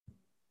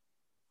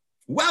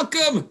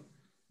Welcome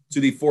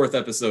to the fourth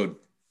episode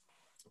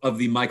of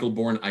the Michael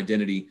Bourne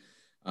Identity.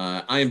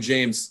 I am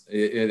James,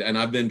 and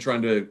I've been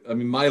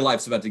my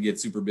life's about to get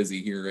super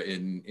busy here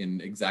in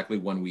exactly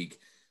 1 week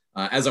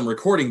as I'm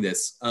recording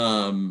this.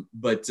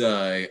 But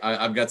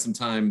I've got some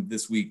time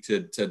this week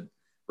to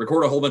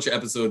record a whole bunch of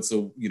episodes.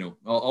 So,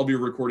 I'll be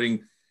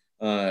recording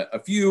a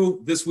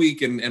few this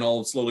week and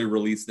I'll slowly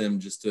release them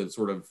just to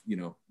sort of,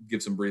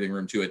 give some breathing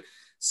room to it.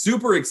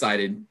 Super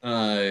excited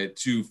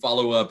to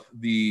follow up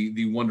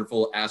the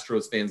wonderful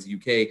Astros Fans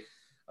UK.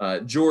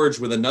 George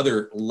with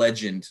another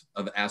legend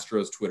of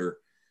Astros Twitter,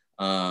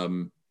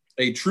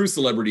 a true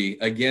celebrity.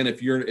 Again,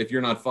 if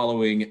you're not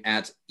following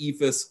at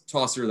Eephus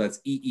Tosser, that's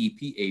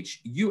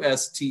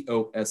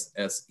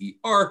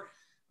EEPHUSTOSSER,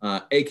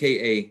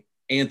 aka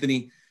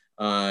Anthony.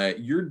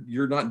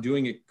 You're not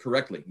doing it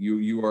correctly.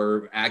 You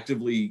are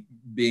actively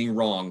being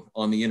wrong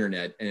on the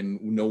internet,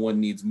 and no one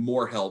needs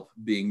more help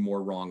being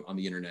more wrong on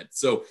the internet.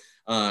 So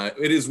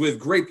it is with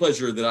great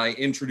pleasure that I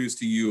introduce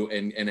to you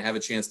and have a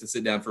chance to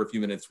sit down for a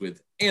few minutes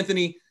with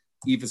Anthony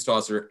Eephus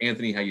Tosser.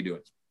 Anthony, how you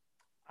doing?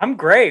 I'm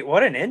great.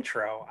 What an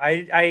intro.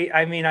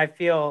 I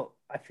feel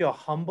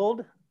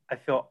humbled. I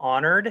feel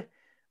honored.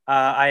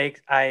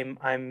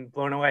 I'm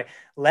blown away.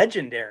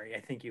 Legendary,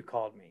 I think you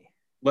called me.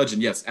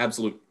 Legend, yes,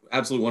 absolute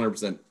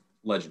 100%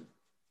 legend.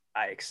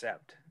 I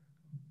accept.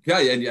 Yeah,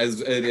 and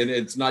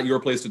it's not your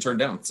place to turn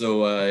down.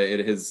 So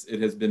it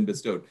has been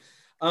bestowed.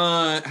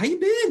 How you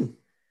been?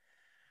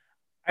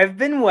 I've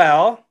been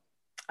well.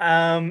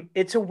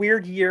 It's a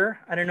weird year.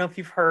 I don't know if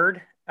you've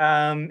heard.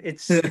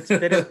 It's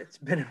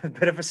been a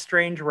bit of a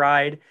strange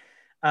ride.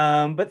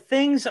 But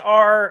things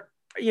are,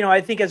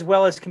 I think as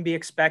well as can be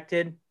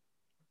expected.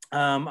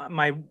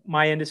 My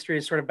industry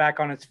is sort of back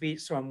on its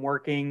feet, so I'm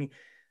working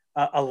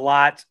a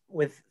lot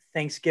with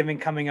Thanksgiving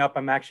coming up.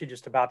 I'm actually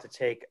just about to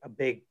take a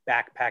big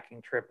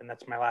backpacking trip, and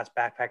that's my last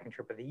backpacking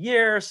trip of the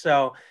year.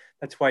 So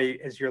that's why,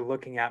 as you're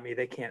looking at me,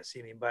 they can't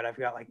see me, but I've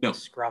got the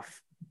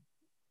scruff,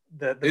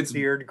 the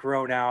beard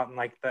grown out, and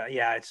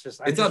it's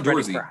just it's outdoorsy.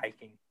 Ready for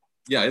hiking.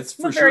 Yeah, it's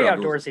I'm a very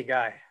outdoorsy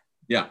guy.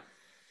 Yeah.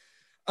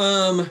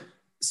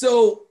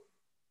 So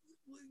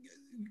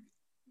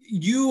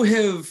you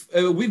have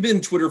we've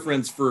been Twitter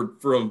friends for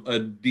a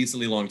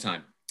decently long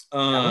time. I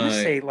want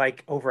to say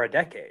over a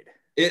decade.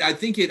 I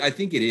think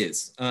it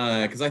is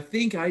because I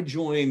think I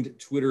joined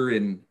Twitter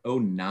in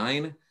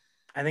 2009.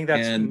 I think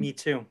that's me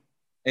too.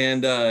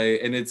 And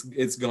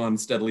it's gone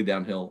steadily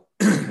downhill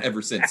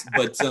ever since.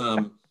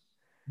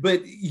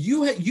 But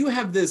you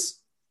have this,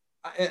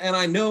 and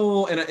I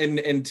know,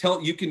 and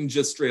tell you can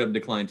just straight up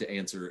decline to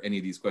answer any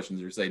of these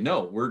questions or say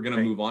no. We're going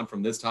to move on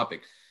from this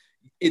topic.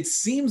 It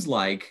seems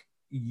like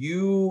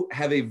you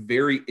have a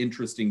very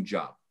interesting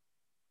job.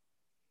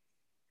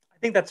 I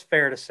think that's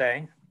fair to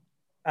say.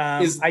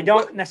 I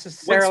don't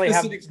necessarily what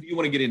specifics do you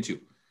want to get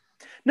into?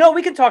 No,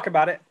 we can talk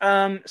about it.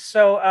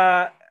 So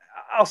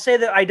I'll say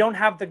that I don't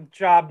have the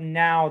job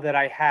now that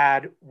I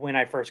had when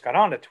I first got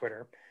onto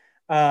Twitter.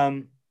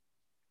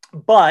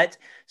 But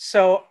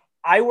so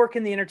I work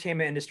in the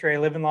entertainment industry. I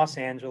live in Los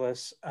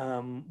Angeles,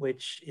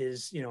 which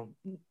is,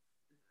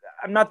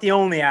 I'm not the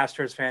only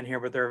Astros fan here,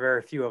 but there are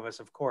very few of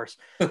us, of course.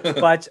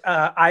 But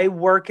I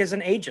work as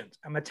an agent.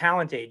 I'm a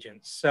talent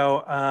agent.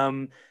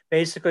 So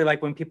basically,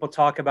 like when people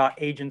talk about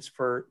agents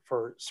for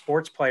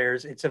sports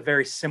players, it's a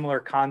very similar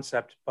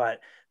concept,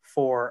 but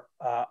for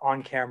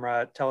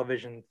on-camera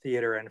television,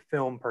 theater, and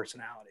film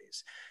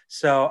personalities.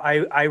 So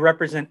I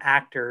represent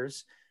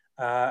actors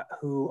I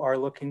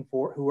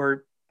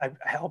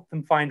help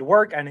them find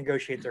work. I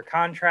negotiate their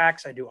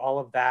contracts. I do all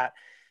of that.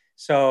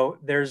 So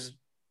there's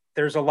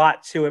a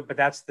lot to it, but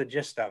that's the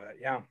gist of it.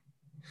 Yeah.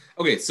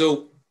 Okay.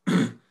 So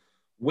I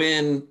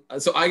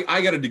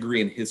got a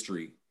degree in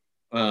history,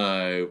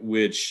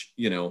 which,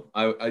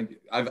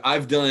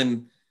 I've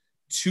done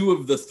two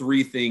of the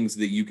three things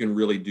that you can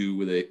really do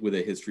with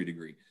a history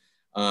degree.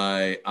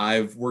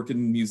 I've worked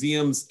in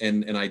museums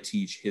and I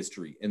teach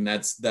history, and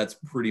that's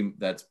pretty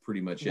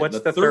much it. What's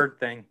the third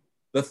thing?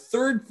 The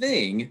third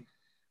thing,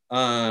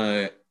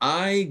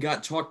 I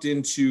got talked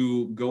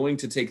into going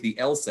to take the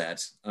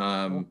LSAT.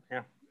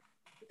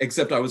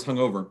 Except I was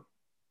hungover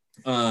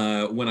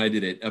when I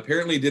did it.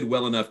 Apparently did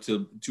well enough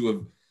to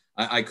have,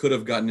 I could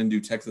have gotten into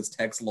Texas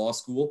Tech's law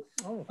school.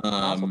 Oh,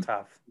 awful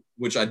tough.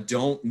 Which I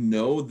don't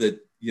know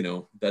that,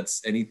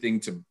 that's anything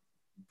to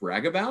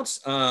brag about.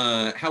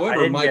 However,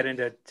 I didn't get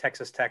into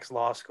Texas Tech's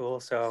law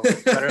school, so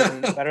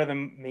better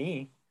than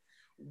me.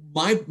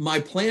 My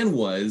plan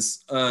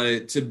was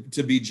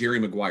to be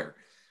Jerry Maguire.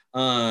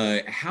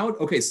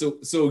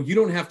 So you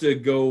don't have to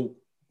go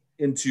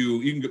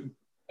into, you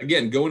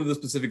can go into the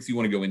specifics you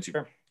want to go into.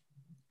 Sure.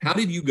 How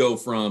did you go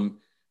from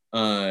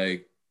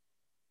high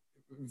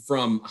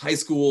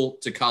school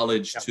to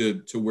college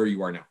to where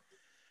you are now?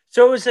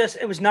 So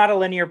it was not a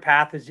linear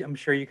path, as I'm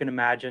sure you can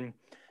imagine.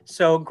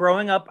 So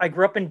growing up, I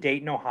grew up in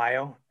Dayton,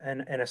 Ohio,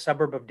 and in a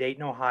suburb of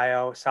Dayton,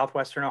 Ohio,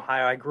 southwestern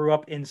Ohio. I grew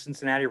up in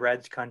Cincinnati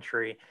Reds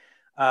country,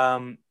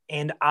 and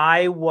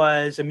I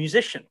was a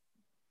musician,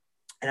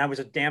 and I was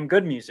a damn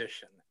good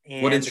musician.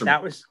 And what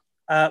instrument?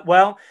 That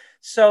was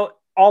So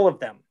all of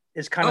them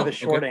is kind of the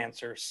short okay.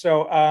 answer.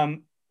 So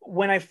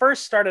when I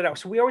first started out,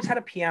 so we always had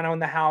a piano in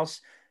the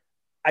house.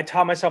 I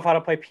taught myself how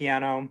to play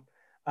piano.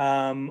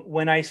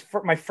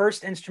 My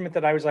first instrument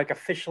that I was like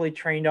officially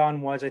trained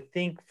on was, I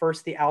think,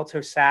 first the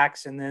alto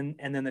sax, and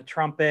then the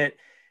trumpet,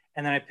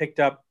 and then I picked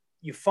up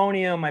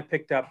euphonium, I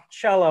picked up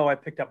cello, I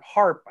picked up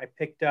harp, I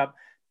picked up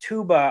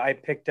tuba, I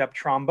picked up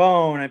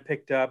trombone, I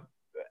picked up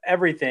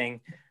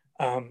everything.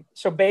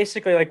 So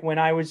basically, like when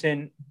I was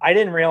I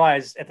didn't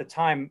realize at the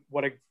time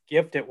what a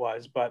gift it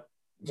was, but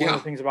one of Yeah,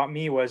 the things about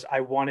me was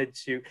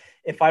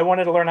if I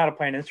wanted to learn how to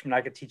play an instrument,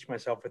 I could teach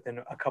myself within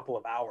a couple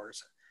of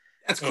hours.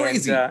 that's And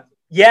crazy.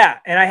 yeah,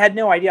 and I had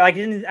no idea. Like,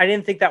 I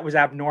didn't think that was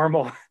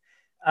abnormal.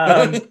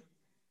 Um,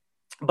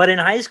 but in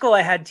high school,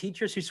 I had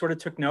teachers who sort of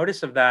took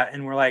notice of that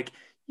and were like,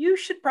 "You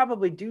should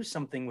probably do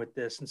something with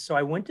this." And so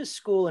I went to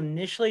school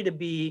initially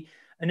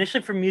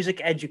for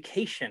music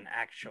education,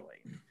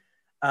 actually.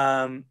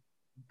 Um,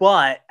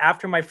 but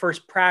after my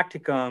first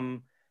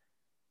practicum,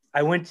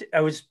 I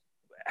was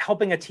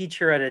helping a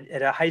teacher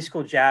at a high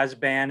school jazz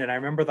band. And I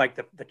remember like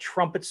the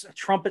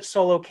trumpet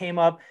solo came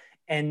up,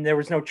 and there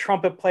was no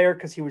trumpet player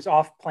because he was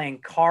off playing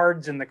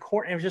cards in the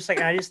court. And it was just like,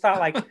 and I just thought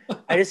like,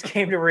 I just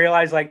came to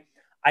realize like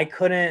I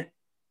couldn't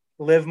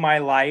live my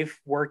life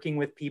working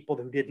with people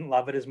who didn't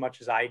love it as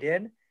much as I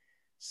did.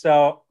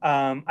 So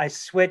I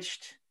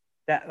switched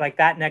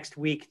that next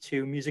week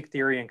to music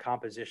theory and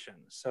composition.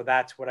 So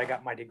that's what I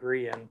got my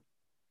degree in,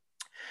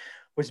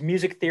 was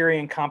music theory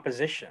and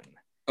composition.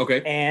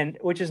 Okay. And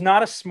which is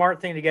not a smart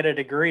thing to get a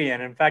degree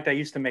in. In fact, I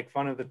used to make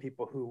fun of the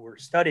people who were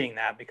studying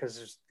that, because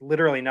there's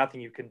literally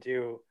nothing you can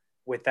do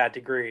with that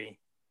degree,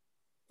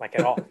 like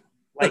at all.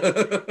 Like,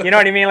 you know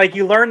what I mean? Like,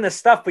 you learn this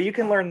stuff, but you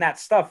can learn that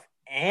stuff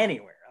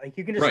anywhere. Like,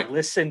 you can just Right.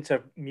 listen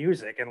to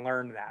music and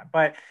learn that.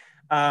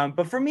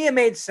 But for me, it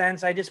made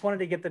sense. I just wanted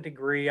to get the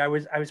degree. I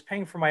was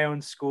paying for my own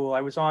school.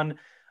 I was on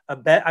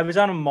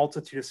a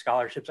multitude of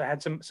scholarships. I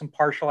had some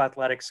partial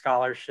athletic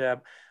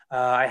scholarship.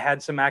 I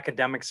had some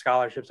academic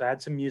scholarships. I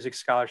had some music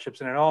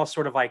scholarships, and it all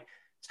sort of like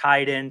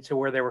tied into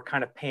where they were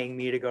kind of paying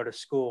me to go to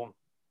school,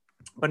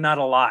 but not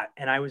a lot.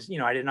 And I was,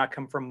 I did not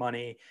come from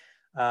money.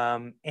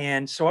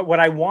 And so what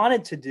I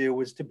wanted to do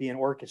was to be an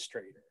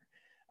orchestrator.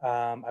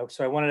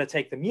 So I wanted to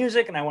take the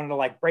music and I wanted to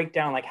like break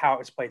down like how it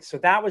was played. So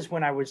that was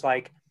when I was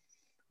like,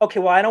 okay,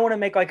 well, I don't want to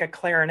make like a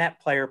clarinet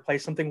player play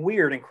something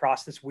weird and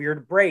cross this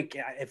weird break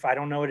if I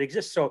don't know it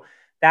exists. So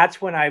that's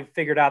when I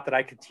figured out that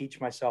I could teach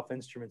myself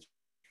instruments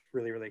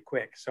really, really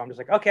quick. So I'm just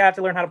like, okay, I have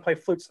to learn how to play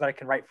flute so that I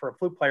can write for a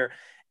flute player.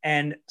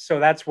 And so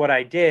that's what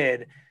I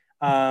did.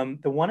 The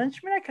one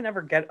instrument I could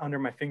never get under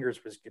my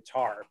fingers was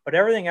guitar, but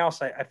everything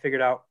else I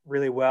figured out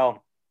really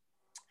well.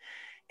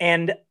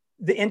 And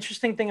the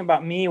interesting thing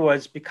about me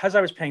was, because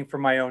I was paying for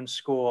my own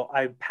school,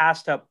 I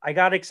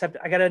got accepted.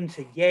 I got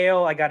into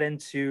Yale. I got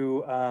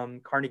into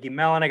Carnegie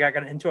Mellon. I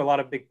got into a lot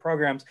of big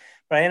programs,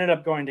 but I ended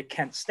up going to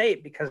Kent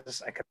State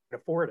because I could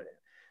afford it.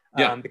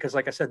 Yeah. Because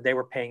like I said, they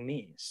were paying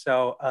me.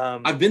 So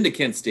I've been to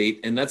Kent State,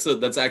 and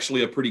that's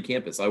actually a pretty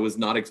campus. I was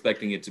not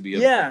expecting it to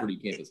be a pretty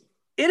campus.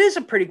 It is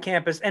a pretty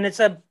campus, and it's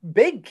a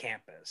big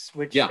campus,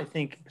 which I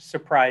think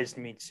surprised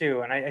me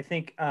too. And I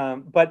think,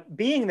 but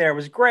being there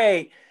was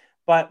great.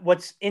 But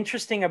what's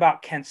interesting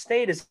about Kent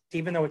State is,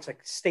 even though it's a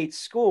state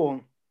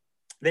school,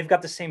 they've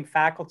got the same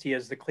faculty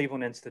as the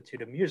Cleveland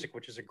Institute of Music,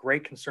 which is a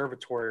great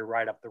conservatory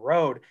right up the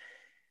road.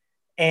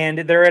 And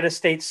they're at a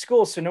state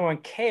school, so no one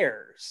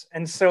cares.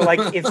 And so like,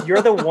 if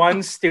you're the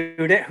one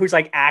student who's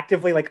like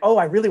actively like, oh,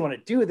 I really want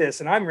to do this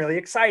and I'm really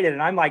excited,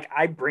 and I'm like,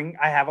 I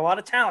have a lot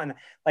of talent,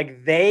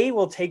 like they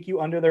will take you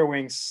under their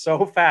wings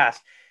so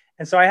fast.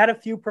 And so I had a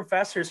few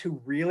professors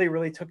who really,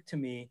 really took to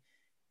me.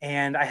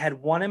 And I had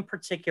one in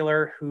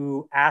particular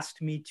who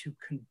asked me to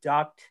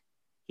conduct.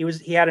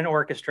 He had an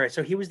orchestra.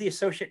 So he was the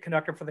associate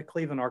conductor for the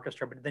Cleveland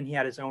Orchestra, but then he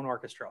had his own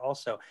orchestra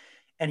also.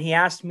 And he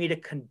asked me to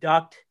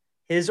conduct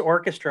his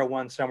orchestra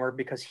one summer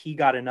because he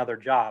got another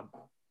job.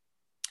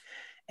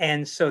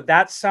 And so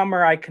that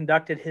summer I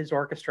conducted his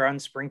orchestra in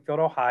Springfield,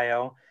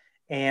 Ohio.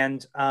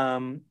 And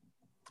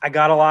I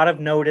got a lot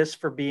of notice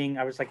for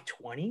I was like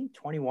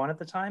 21 at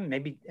the time.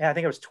 Maybe, I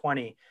think I was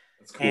 20.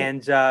 Cool.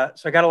 And so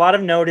I got a lot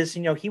of notice.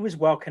 He was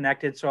well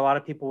connected, so a lot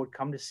of people would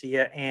come to see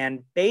it.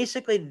 And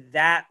basically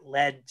that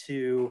led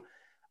to,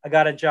 I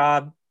got a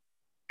job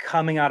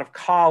coming out of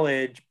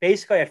college.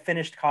 Basically, I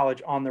finished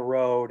college on the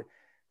road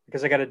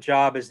because I got a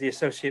job as the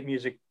associate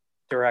music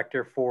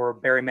director for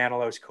Barry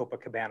Manilow's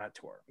Copacabana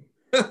tour.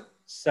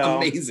 So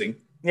amazing.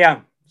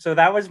 Yeah. So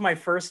that was my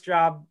first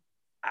job.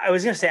 I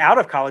was going to say out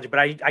of college, but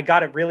I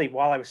got it really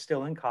while I was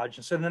still in college.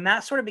 And so then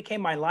that sort of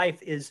became my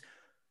life. Is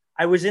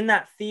I was in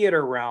that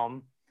theater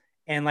realm,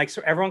 and like,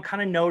 so everyone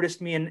kind of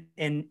noticed me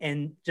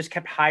and just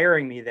kept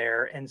hiring me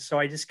there. And so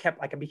I just kept,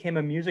 like, I became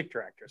a music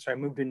director. So I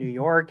moved to New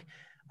York.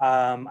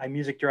 I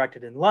music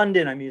directed in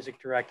London. I music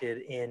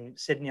directed in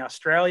Sydney,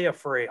 Australia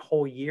for a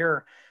whole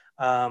year.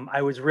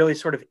 I was really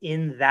sort of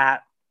in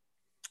that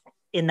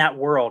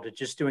world,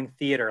 just doing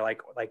theater,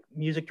 like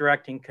music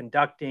directing,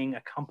 conducting,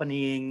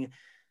 accompanying,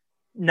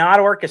 not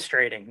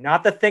orchestrating,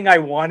 not the thing I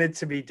wanted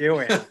to be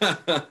doing.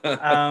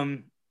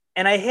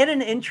 And I hit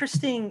an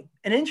interesting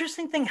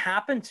thing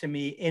happened to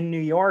me in New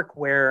York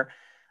where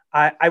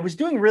I was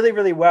doing really,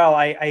 really well.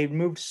 I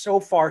moved so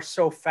far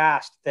so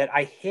fast that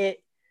I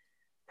hit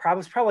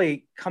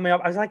probably coming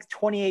up. I was like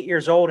 28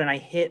 years old, and I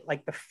hit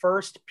like the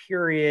first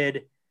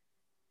period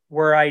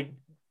where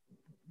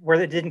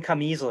it didn't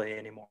come easily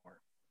anymore.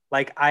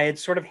 Like I had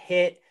sort of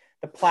hit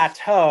the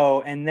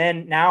plateau, and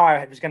then now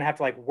I was going to have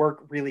to like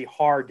work really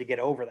hard to get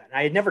over that. And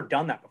I had never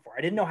done that before.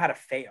 I didn't know how to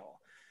fail.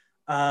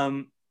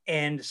 And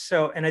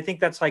I think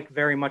that's like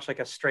very much like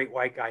a straight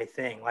white guy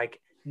thing. Like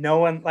no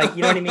one, like,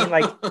 you know what I mean?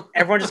 Like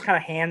everyone just kind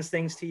of hands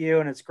things to you,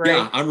 and it's great.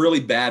 Yeah, I'm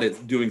really bad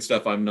at doing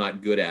stuff I'm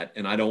not good at,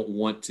 and I don't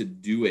want to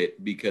do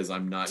it because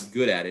I'm not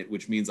good at it,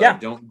 which means I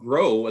don't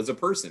grow as a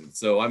person.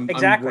 So I'm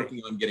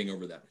working on getting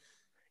over that.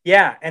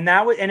 Yeah, and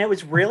it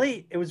was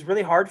really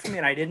hard for me,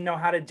 and I didn't know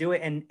how to do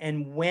it.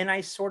 And when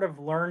I sort of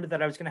learned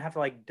that I was going to have to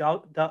like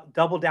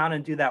double down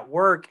and do that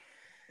work,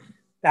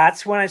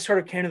 that's when I sort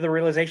of came to the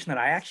realization that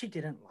I actually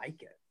didn't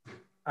like it.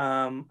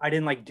 I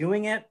didn't like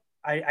doing it.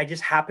 I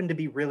just happened to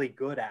be really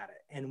good at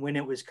it. And when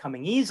it was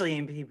coming easily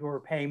and people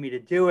were paying me to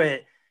do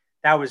it,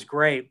 that was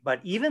great. But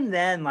even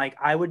then, like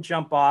I would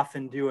jump off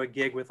and do a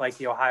gig with like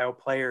the Ohio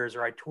Players,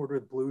 or I toured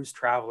with Blues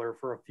Traveler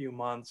for a few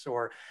months,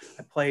 or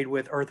I played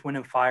with Earth, Wind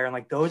and Fire. And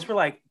like, those were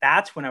like,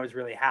 that's when I was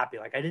really happy.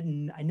 Like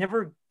I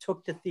never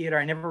took to theater.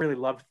 I never really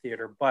loved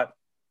theater, but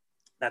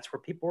that's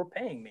where people were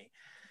paying me.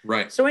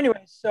 Right. So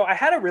anyway, so I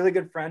had a really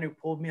good friend who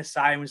pulled me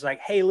aside and was like,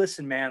 hey,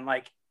 listen, man,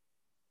 like,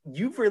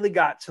 you've really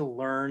got to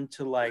learn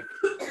to like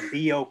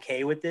be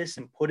okay with this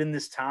and put in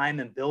this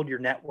time and build your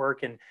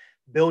network and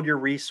build your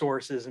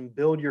resources and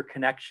build your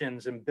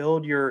connections and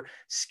build your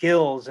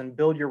skills and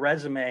build your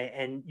resume.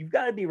 And you've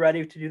got to be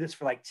ready to do this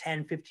for like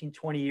 10, 15,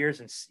 20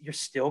 years. And you're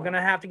still going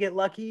to have to get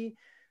lucky.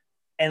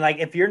 And like,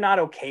 if you're not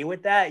okay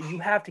with that, you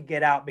have to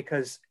get out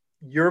because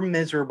you're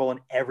miserable and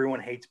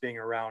everyone hates being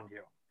around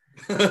you.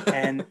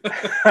 And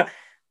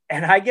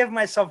and I give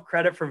myself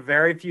credit for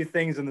very few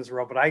things in this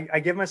world, but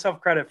I give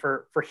myself credit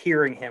for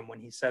hearing him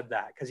when he said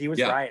that, because he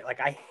was right. Like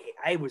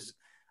I was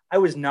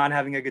not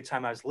having a good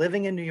time. I was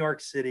living in New York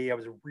City. I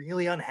was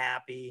really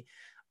unhappy.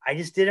 I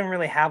just didn't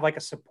really have like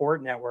a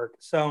support network.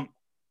 So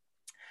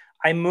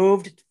I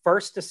moved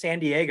first to San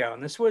Diego,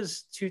 and this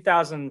was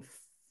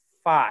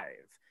 2005.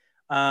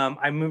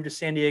 I moved to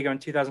San Diego in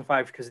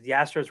 2005 because the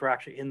Astros were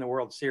actually in the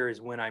World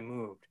Series when I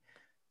moved.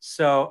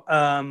 So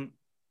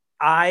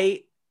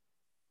I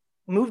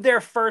moved there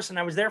first, and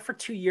I was there for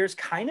 2 years,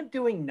 kind of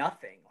doing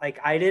nothing. Like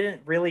I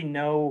didn't really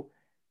know.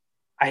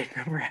 I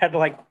never had to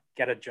like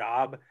get a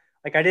job.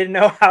 Like I didn't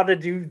know how to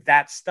do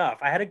that stuff.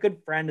 I had a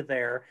good friend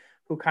there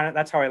who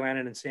that's how I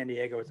landed in San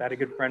Diego. I had a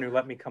good friend who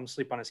let me come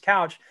sleep on his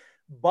couch.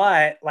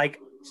 But like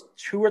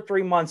 2 or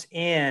 3 months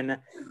in,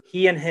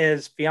 he and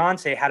his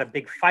fiance had a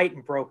big fight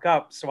and broke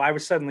up. So I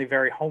was suddenly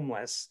very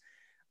homeless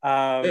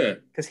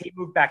because he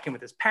moved back in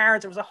with his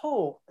parents. It was a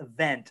whole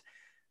event.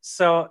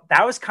 So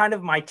that was kind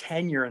of my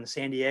tenure in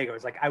San Diego.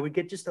 It's like I would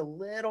get just a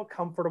little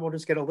comfortable,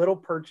 just get a little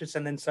purchase,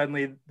 and then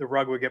suddenly the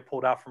rug would get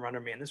pulled out from under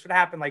me. And this would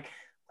happen like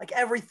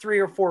every 3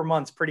 or 4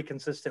 months pretty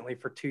consistently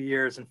for 2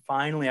 years. And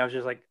finally I was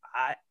just like,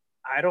 I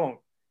don't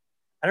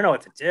know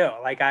what to do.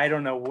 Like, I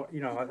don't know what,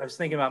 I was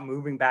thinking about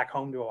moving back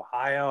home to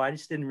Ohio. I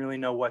just didn't really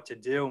know what to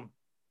do.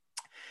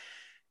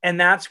 And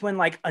that's when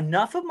like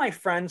enough of my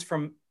friends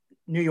from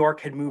New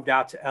York had moved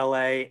out to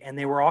LA, and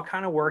they were all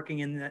kind of working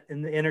in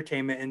the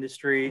entertainment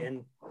industry.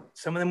 And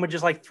some of them would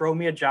just like throw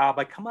me a job,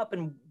 like come up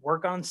and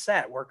work on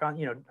set,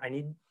 I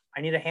need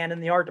a hand in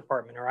the art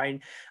department, or I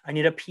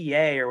need a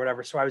PA or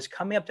whatever. So I was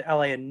coming up to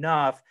LA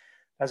enough.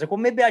 I was like, well,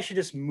 maybe I should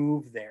just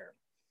move there.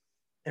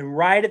 And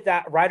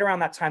right around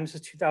that time, this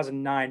is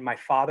 2009, my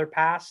father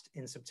passed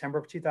in September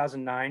of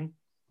 2009.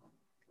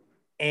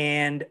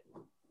 And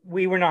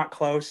we were not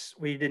close.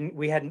 We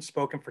hadn't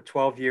spoken for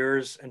 12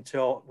 years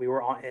until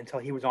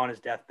he was on his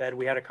deathbed.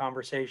 We had a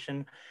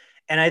conversation.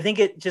 And I think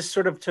it just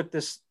sort of took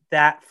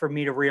that for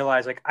me to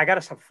realize, like, I got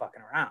to stop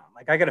fucking around.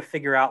 Like, I got to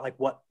figure out like,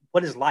 what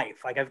is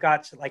life? Like, I've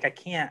got to, like, I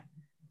can't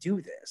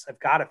do this. I've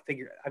got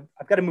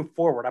to move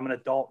forward. I'm an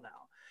adult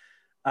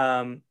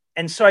now.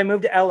 And so I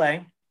moved to LA,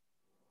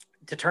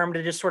 determined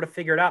to just sort of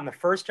figure it out. And the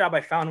first job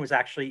I found was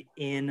actually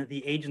in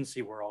the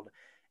agency world.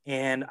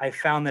 And I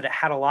found that it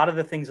had a lot of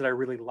the things that I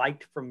really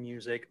liked from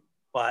music,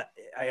 but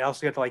I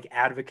also got to like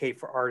advocate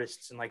for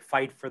artists and like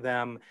fight for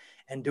them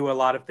and do a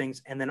lot of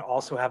things, and then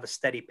also have a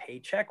steady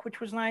paycheck,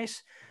 which was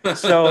nice.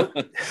 So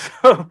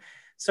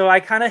I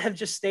kind of have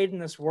just stayed in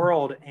this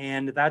world,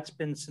 and that's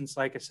been since,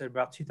 like I said,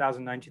 about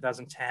 2009,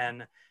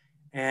 2010.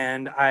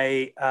 And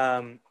I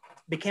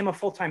became a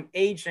full-time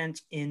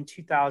agent in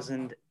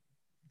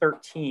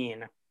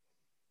 2013.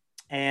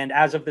 And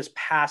as of this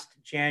past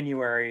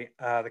January,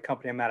 the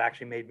company I'm at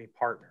actually made me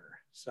partner.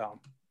 So.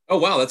 Oh,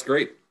 wow. That's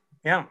great.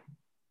 Yeah.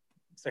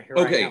 So here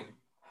I am.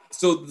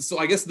 So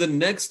I guess the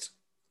next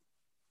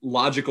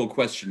logical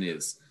question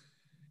is,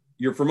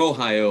 you're from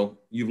Ohio.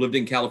 You've lived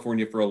in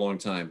California for a long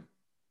time.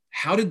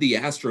 how did the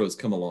Astros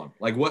come along?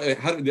 Like what?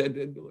 How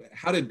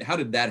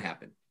did that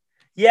happen?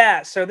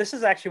 Yeah, so this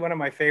is actually one of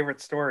my favorite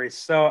stories.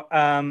 So,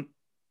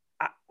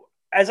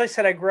 as I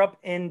said, I grew up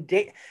in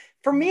Dayton.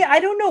 For me, I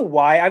don't know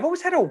why. I've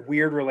always had a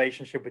weird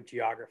relationship with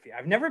geography.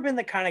 I've never been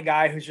the kind of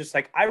guy who's just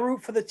like, I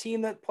root for the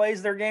team that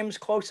plays their games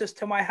closest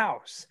to my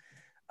house.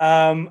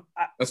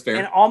 That's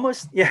fair.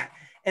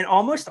 And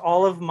almost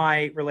all of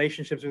my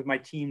relationships with my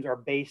teams are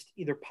based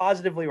either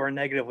positively or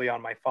negatively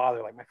on my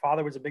father. Like my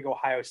father was a big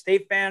Ohio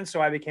State fan,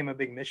 so I became a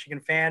big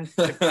Michigan fan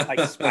to like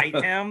spite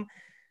him.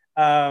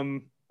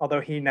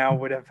 Although he now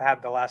would have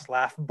had the last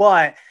laugh.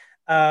 But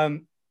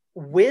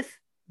with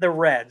the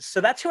Reds,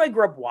 so that's who I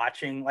grew up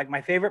watching. Like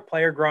my favorite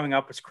player growing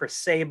up was Chris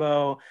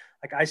Sabo.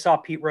 Like I saw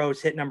Pete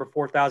Rose hit number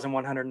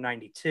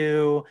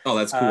 4,192. Oh,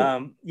 that's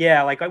cool.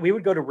 Yeah, like we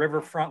would go to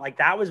Riverfront. Like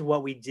that was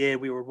what we did.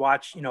 We would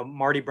watch,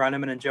 Marty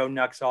Brennaman and Joe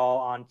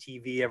Nuxall on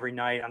TV every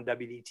night on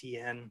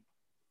WDTN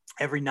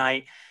every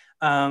night.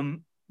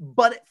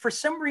 But for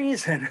some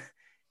reason,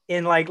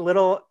 in like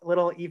little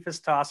Ephus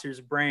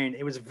Tosser's brain,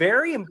 it was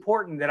very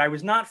important that I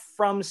was not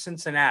from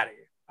Cincinnati.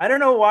 I don't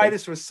know why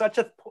this was such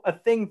a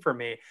thing for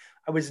me.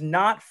 I was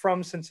not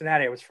from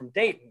Cincinnati. I was from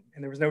Dayton,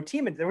 and there was no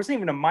team. There wasn't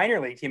even a minor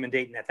league team in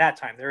Dayton at that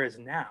time. There is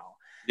now.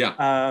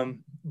 Yeah.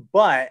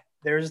 But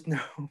there was no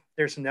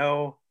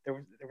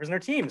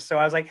team. So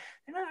I was like,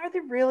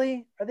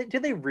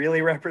 did they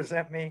really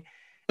represent me?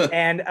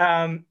 And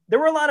there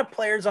were a lot of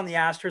players on the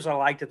Astros I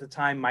liked at the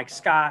time, Mike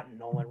Scott and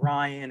Nolan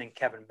Ryan and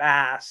Kevin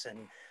Bass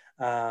and,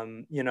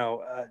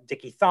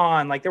 Dickie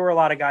Thon. Like there were a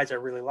lot of guys I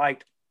really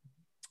liked,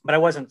 but I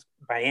wasn't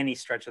by any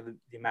stretch of the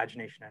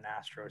imagination an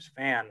Astros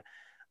fan.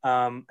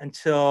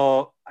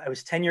 Until I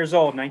was 10 years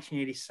old, November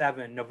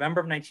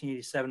of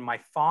 1987, my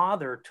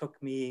father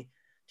took me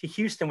to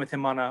Houston with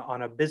him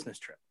on a business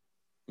trip.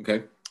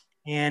 Okay.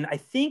 And I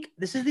think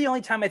this is the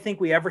only time I think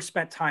we ever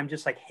spent time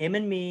just like him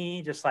and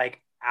me, just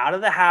like out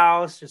of the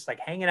house, just like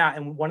hanging out.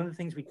 And one of the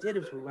things we did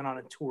is we went on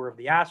a tour of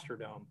the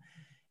Astrodome.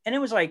 And it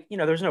was like,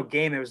 there was no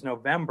game. It was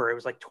November. It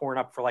was like torn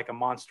up for like a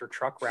monster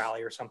truck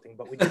rally or something.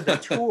 But we did the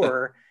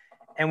tour.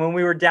 And when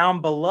we were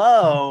down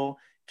below,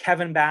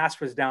 Kevin Bass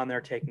was down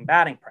there taking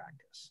batting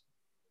practice.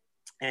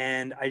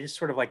 And I just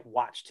sort of like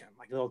watched him,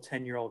 like a little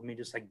 10-year-old me,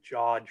 just like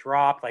jaw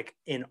dropped, like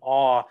in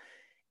awe.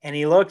 And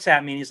he looks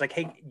at me and he's like,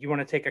 "Hey, you want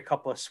to take a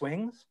couple of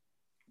swings?"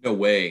 No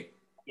way.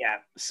 Yeah.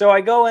 So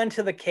I go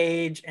into the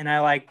cage and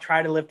I like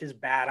try to lift his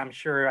bat. I'm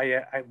sure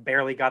I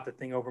barely got the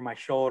thing over my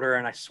shoulder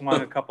and I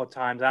swung a couple of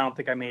times. I don't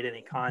think I made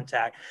any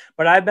contact,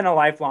 but I've been a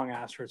lifelong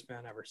Astros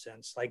fan ever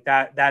since. Like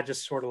that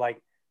just sort of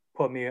like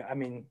put me, I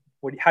mean,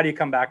 how do you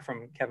come back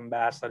from Kevin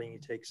Bass letting you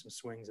take some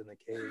swings in the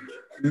cage?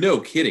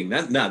 No kidding.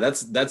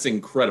 That's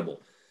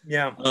incredible.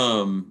 Yeah.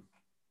 But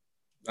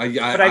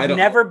I've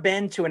never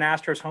been to an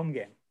Astros home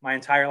game my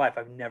entire life.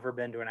 I've never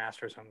been to an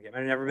Astros home game.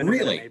 I've never been to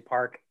Minute Maid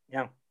Park.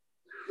 Yeah.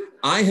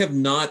 I have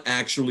not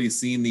actually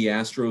seen the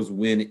Astros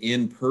win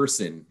in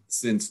person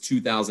since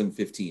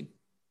 2015.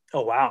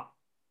 Oh, wow.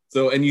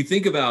 So, and you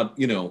think about,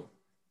 the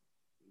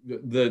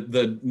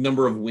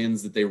number of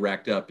wins that they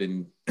racked up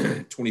in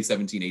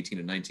 2017, 18,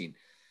 and 19.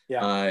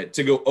 Yeah.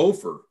 To go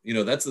over,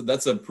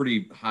 that's a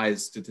pretty high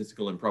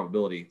statistical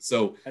improbability.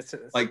 So that's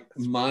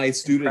my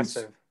students,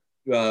 over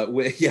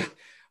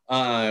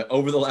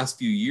the last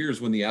few years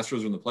when the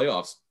Astros were in the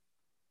playoffs,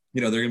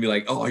 they're going to be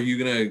like, "Oh, are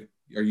you going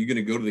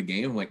to go to the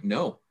game?" I'm like,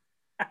 "No."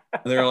 And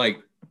they're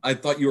like, "I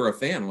thought you were a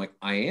fan." I'm like,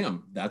 "I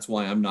am. That's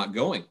why I'm not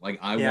going. Like,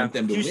 I want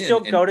them to win." Do you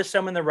still go to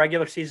some in the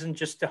regular season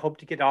just to hope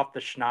to get off the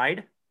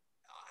schneid?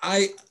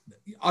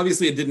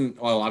 Obviously it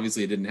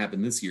didn't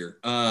happen this year.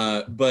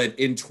 But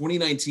in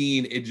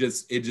 2019, it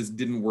just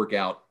didn't work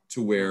out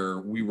to where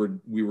we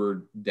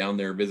were down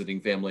there visiting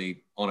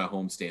family on a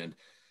homestand.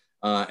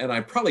 And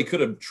I probably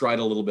could have tried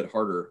a little bit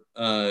harder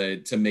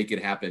to make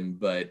it happen,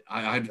 but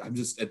I'm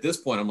just at this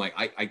point, I'm like,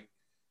 I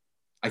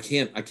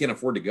can't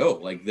afford to go.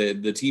 Like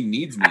the team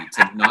needs me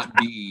to not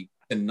be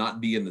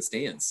in the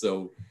stands.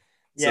 So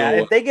yeah,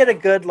 if they get a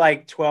good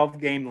like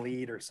 12-game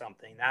lead or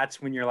something, that's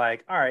when you're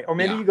like, all right. Or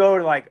maybe you go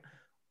to like,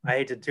 I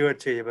hate to do it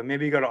to you, but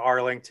maybe you go to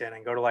Arlington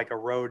and go to like a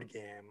road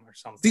game or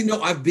something. See,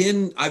 no, I've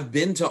been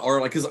to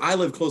Arlington because I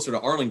live closer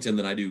to Arlington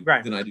than I do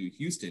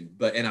Houston.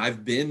 And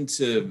I've been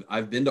to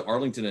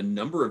Arlington a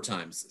number of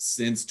times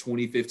since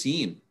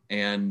 2015,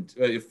 and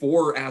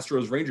 4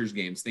 Astros Rangers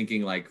games,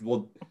 thinking like,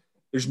 well,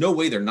 there's no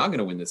way they're not going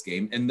to win this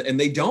game, and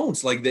they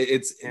don't. Like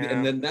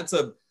and then that's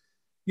a.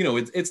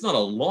 It's not a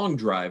long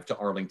drive to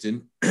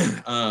Arlington.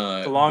 It's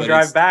a long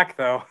drive back,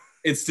 though.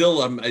 It's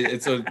still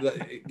it's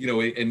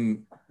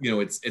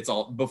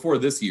all before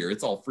this year.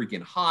 It's all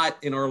freaking hot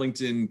in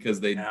Arlington because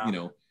they,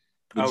 the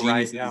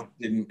geniuses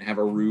didn't have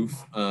a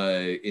roof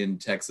in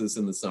Texas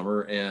in the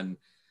summer, and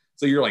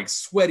so you're like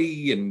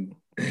sweaty and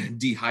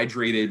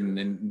dehydrated,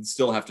 and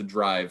still have to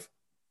drive,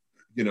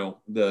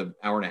 the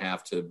hour and a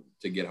half to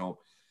get home.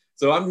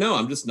 So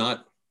I'm just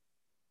not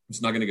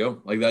going to go.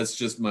 Like, that's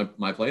just my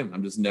plan.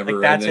 I'm just never.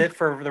 Like that's it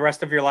for the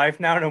rest of your life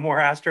now. No more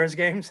Astros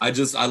games. I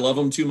love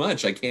them too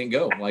much. I can't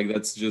go. Like,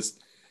 that's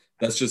just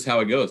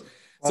how it goes.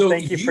 Well,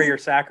 thank you for your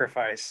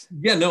sacrifice.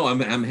 Yeah, no,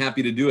 I'm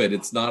happy to do it.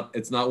 It's not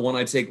one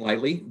I take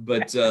lightly,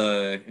 but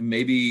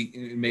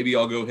maybe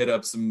I'll go hit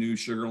up some new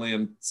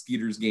Sugarland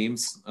Skeeters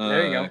games.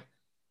 There you go.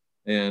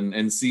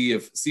 And see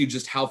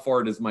just how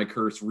far does my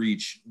curse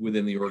reach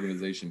within the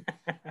organization.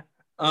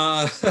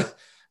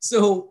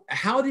 So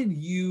how did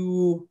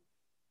you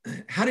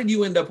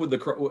end up with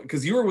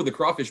because you were with the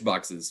Crawfish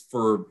Boxes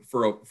for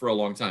a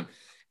long time.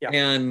 Yeah.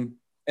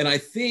 And I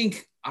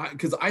think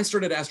because I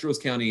started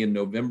Astros County in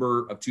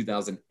November of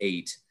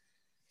 2008,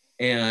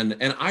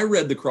 and I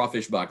read the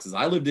Crawfish Boxes.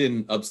 I lived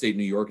in upstate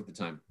New York at the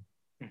time.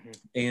 Mm-hmm.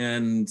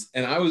 And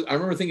I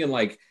remember thinking,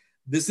 like,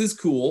 this is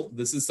cool.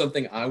 This is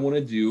something I want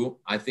to do.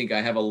 I think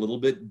I have a little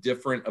bit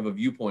different of a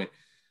viewpoint.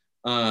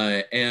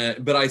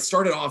 But I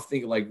started off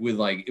thinking it was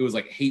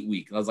like hate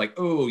week. I was like,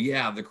 oh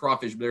yeah, the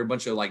Crawfish, they're a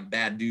bunch of like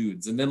bad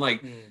dudes. And then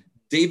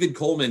David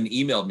Coleman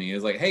emailed me. He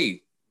was like,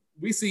 hey,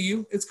 we see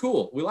you. It's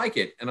cool. We like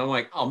it. And I'm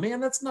like, oh man,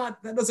 that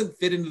doesn't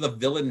fit into the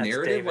villain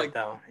narrative. David,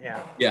 though.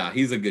 Yeah,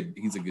 he's a good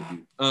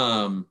dude.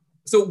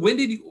 So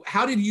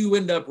how did you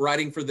end up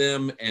writing for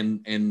them,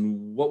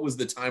 and what was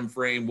the time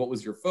frame? What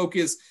was your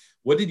focus?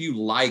 What did you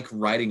like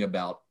writing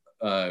about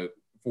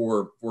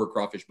for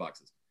Crawfish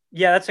Boxes?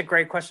 Yeah, that's a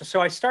great question.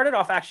 So I started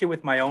off actually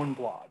with my own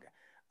blog.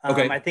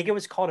 Okay. I think it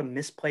was called A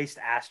Misplaced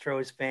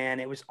Astros Fan.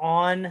 It was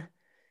on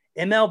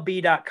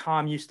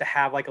MLB.com, used to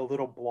have like a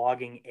little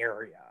blogging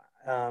area.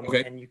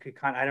 Okay. And you could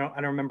I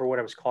don't remember what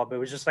it was called, but it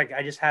was just like,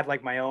 I just had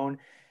like my own,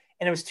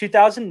 and it was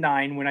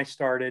 2009 when I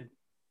started.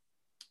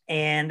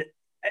 And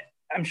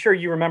I'm sure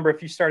you remember,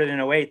 if you started in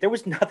 2008, there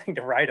was nothing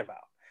to write about.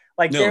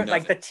 Like,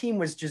 like the team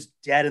was just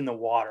dead in the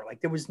water. Like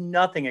there was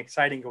nothing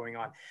exciting going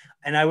on.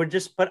 And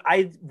but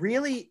I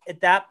really, at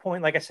that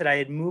point, like I said, I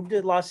had moved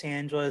to Los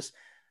Angeles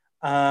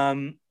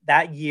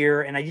that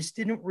year, and I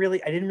didn't really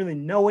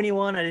know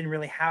anyone. I didn't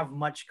really have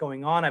much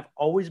going on. I've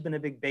always been a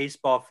big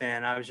baseball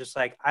fan. I was just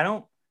like, I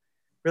don't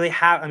really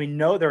have,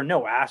 no, there are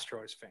no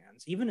Astros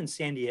fans. Even in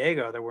San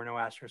Diego, there were no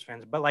Astros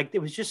fans. But like, it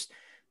was just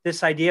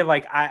this idea of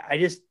like, I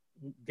just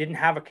didn't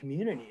have a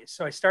community.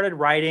 So I started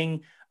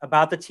writing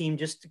about the team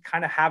just to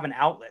kind of have an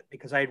outlet,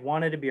 because I had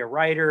wanted to be a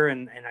writer.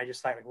 And I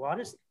just thought, well, I'll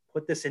just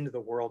put this into the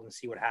world and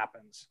see what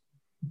happens.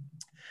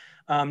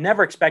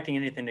 Never expecting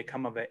anything to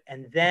come of it.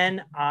 And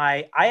then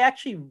I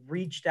actually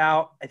reached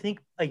out, I think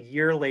a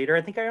year later.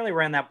 I think I only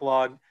ran that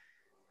blog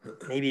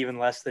maybe even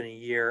less than a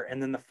year.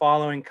 And then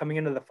coming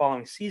into the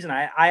following season,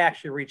 I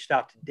actually reached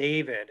out to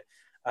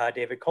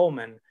David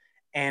Coleman.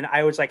 And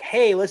I was like,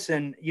 hey,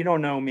 listen, you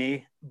don't know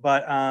me,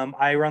 but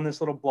I run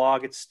this little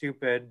blog. It's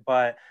stupid,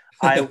 but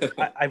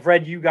I've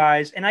read you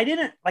guys. And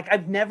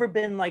I've never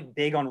been like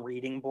big on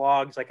reading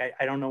blogs. Like,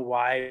 I don't know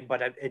why,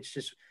 but it's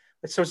just,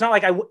 so it's not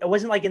like I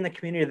wasn't like in the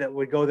community that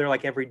would go there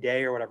like every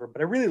day or whatever,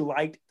 but I really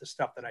liked the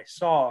stuff that I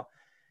saw.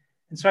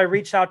 And so I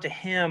reached out to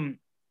him,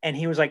 and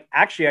he was like,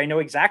 actually, I know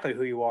exactly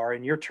who you are,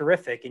 and you're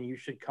terrific, and you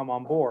should come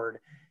on board.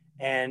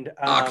 And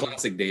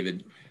classic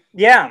David.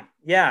 Yeah.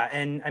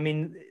 And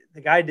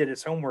the guy did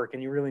his homework,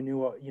 and he really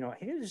knew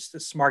he was just a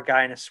smart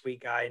guy and a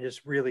sweet guy, and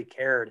just really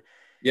cared.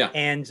 Yeah.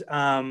 And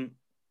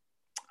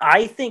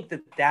I think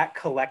that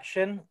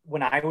collection,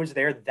 when I was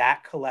there,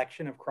 that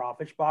collection of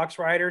Crawfish Box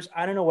writers,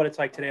 I don't know what it's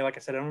like today. Like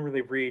I said, I don't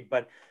really read,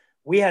 but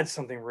we had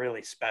something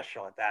really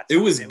special at that time.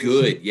 It was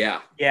good.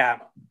 Yeah. Yeah.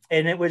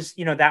 And it was,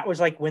 that was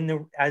like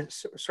when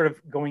as sort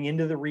of going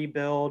into the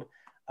rebuild.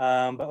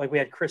 But like we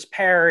had Chris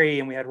Perry,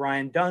 and we had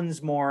Ryan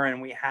Dunsmore,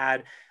 and we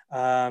had,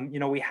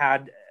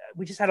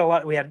 we just had a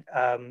lot. We had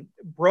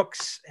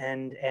Brooks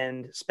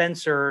and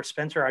Spencer.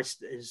 Spencer,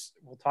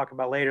 we'll talk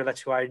about later. That's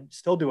who I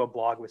still do a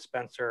blog with,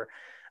 Spencer.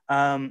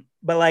 But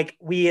like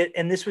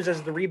and this was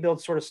as the rebuild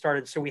sort of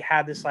started. So we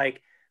had this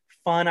like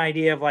fun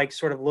idea of like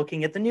sort of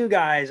looking at the new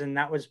guys. And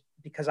that was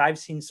because I've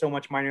seen so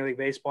much minor league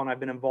baseball, and I've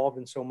been involved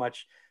in so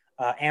much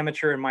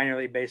amateur and minor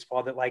league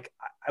baseball, that like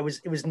it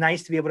was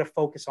nice to be able to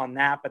focus on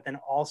that, but then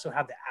also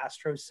have the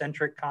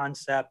Astro-centric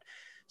concept.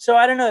 So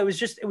I don't know.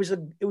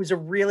 It was a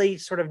really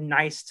sort of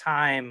nice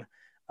time.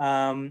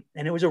 And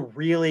it was a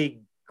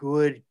really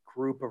good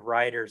group of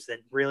writers that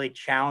really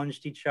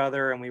challenged each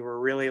other, and we were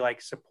really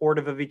like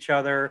supportive of each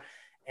other.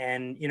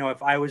 And,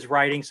 if I was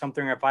writing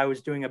something, or if I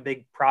was doing a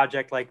big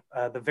project, like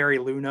the Very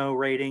Luno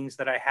ratings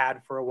that I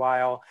had for a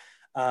while,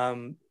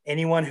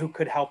 anyone who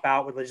could help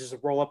out would just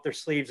roll up their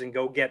sleeves and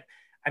go get,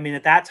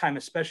 at that time,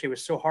 especially, it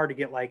was so hard to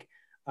get like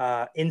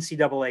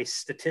NCAA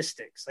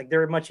statistics. Like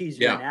they're much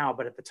easier now,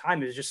 but at the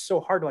time it was just so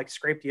hard to like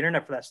scrape the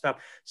internet for that stuff.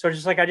 So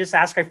just like, I just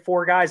asked like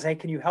 4 guys, hey,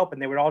 can you help?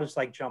 And they would all just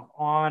like jump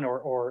on,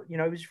 or,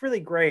 it was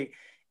really great.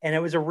 And it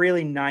was a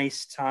really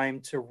nice time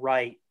to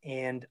write.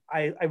 And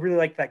I really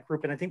liked that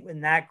group. And I think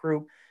when that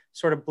group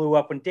sort of blew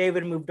up, when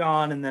David moved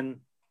on, and then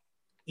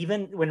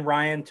even when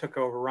Ryan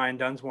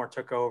Dunsmore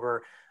took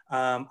over,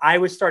 I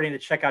was starting to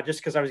check out, just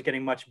because I was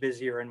getting much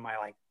busier in my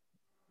like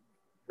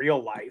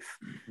real life.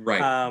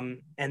 Right.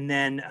 And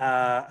then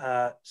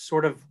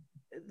sort of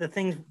the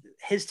things,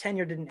 his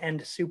tenure didn't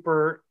end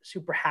super,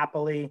 super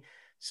happily.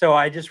 So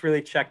I just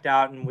really checked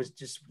out and was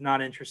just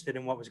not interested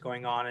in what was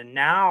going on. And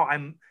now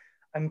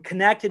I'm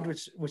connected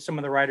with some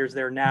of the writers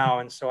there now,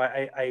 and so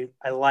I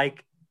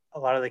like a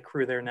lot of the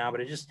crew there now.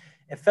 But just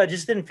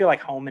didn't feel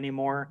like home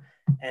anymore,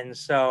 and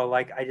so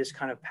like I just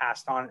kind of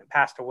passed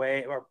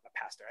away, or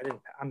passed.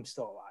 I'm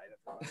still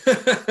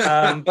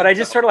alive, but I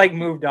just sort of like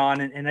moved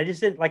on, and I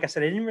just didn't, like I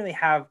said, I didn't really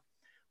have.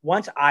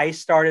 Once I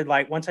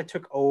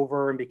took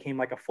over and became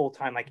like a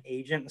full-time like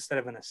agent instead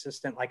of an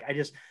assistant, like I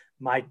just,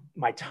 my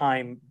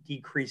time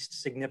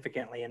decreased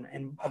significantly.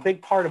 And a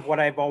big part of what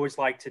I've always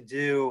liked to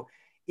do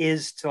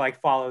is to like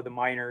follow the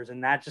minors.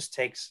 And that just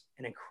takes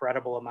an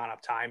incredible amount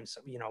of time. So,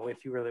 you know,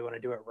 if you really want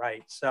to do it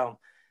right. So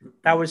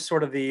that was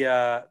sort of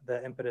the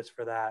impetus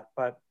for that.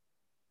 But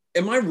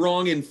am I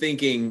wrong in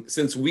thinking,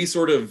 since we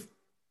sort of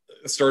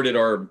started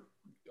our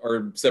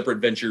separate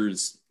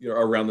ventures, you know,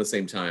 around the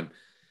same time,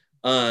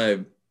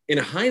 in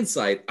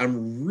hindsight,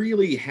 I'm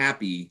really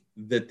happy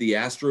that the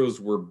Astros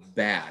were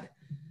bad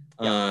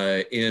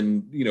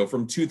in, you know,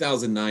 from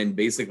 2009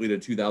 basically to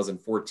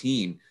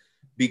 2014,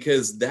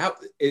 because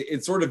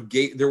it sort of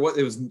gave, it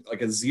was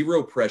like a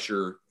zero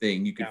pressure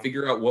thing. You could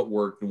figure out what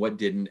worked and what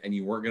didn't, and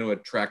you weren't going to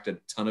attract a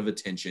ton of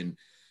attention.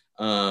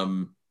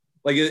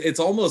 Like it's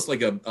almost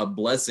like a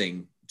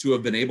blessing to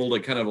have been able to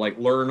kind of like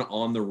learn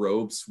on the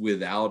ropes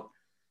without,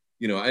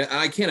 you know,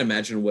 I can't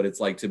imagine what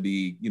it's like to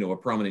be, you know, a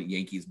prominent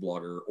Yankees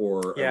blogger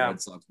or a Red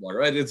Sox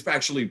blogger. It's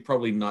actually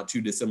probably not too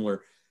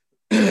dissimilar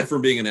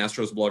from being an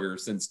Astros blogger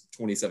since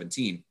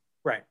 2017.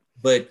 Right.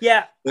 But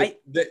yeah,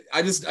 it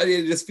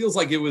just feels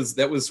like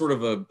that was sort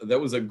of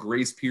a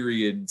grace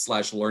period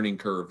 / learning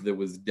curve that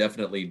was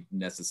definitely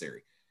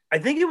necessary. I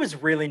think it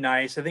was really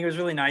nice. I think it was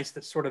really nice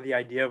that sort of the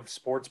idea of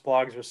sports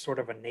blogs was sort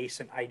of a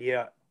nascent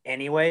idea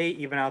anyway,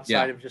 even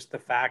outside of just the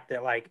fact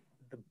that like,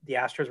 the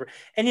Astros were,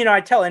 and you know,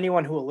 I tell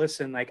anyone who will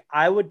listen, like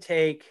I would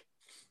take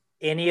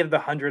any of the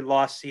 100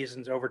 lost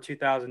seasons over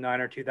 2009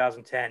 or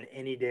 2010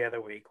 any day of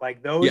the week.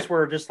 Like those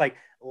were just like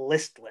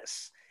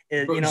listless,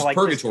 you know, like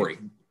purgatory.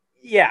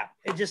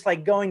 It just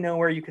like going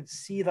nowhere. You could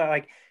see that,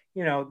 like,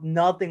 you know,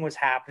 nothing was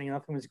happening,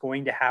 nothing was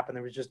going to happen.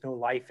 There was just no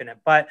life in it.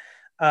 But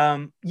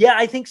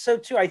I think so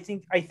too. I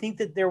think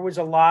that there was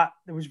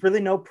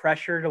really no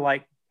pressure to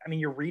like, I mean,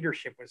 your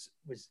readership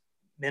was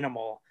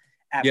minimal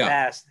at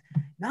best.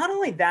 Not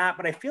only that,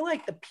 but I feel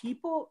like the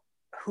people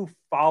who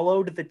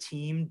followed the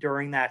team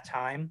during that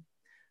time,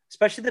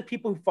 especially the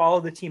people who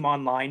followed the team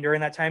online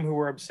during that time, who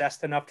were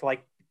obsessed enough to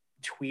like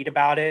tweet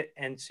about it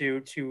and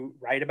to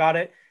write about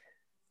it,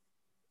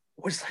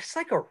 was just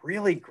like a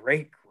really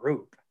great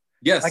group.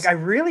 Yes. Like I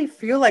really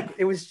feel like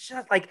it was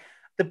just like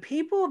the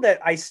people that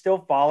I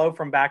still follow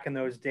from back in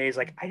those days.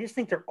 Like, I just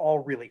think they're all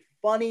really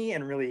funny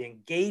and really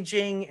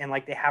engaging. And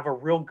like, they have a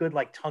real good,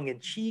 like tongue in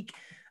cheek.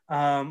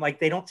 Like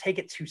they don't take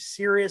it too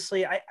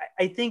seriously.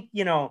 I think,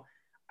 you know,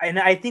 and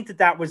I think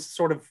that was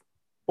sort of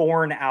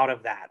born out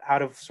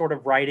of sort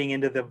of writing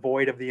into the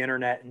void of the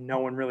internet and no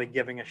one really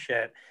giving a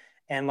shit.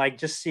 And like,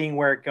 just seeing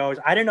where it goes.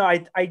 I don't know.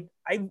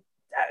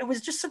 It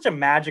was just such a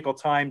magical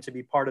time to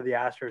be part of the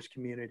Astros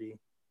community.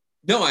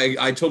 No, I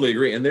totally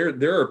agree. And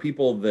there are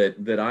people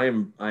that I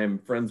am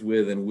friends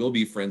with and will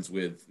be friends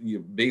with, you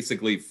know,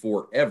 basically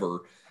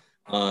forever,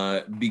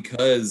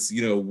 because,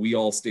 you know, we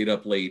all stayed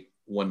up late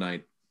one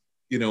night,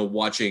 you know,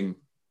 watching,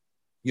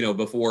 you know,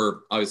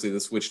 before obviously the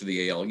switch to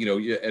the AL, you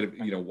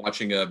know,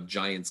 watching a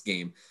Giants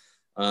game,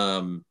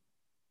 and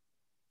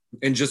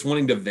just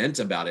wanting to vent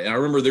about it. And I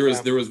remember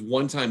there was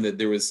one time that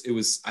it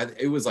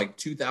was like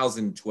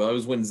 2012. It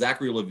was when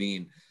Zachary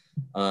Levine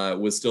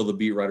was still the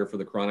beat writer for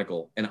the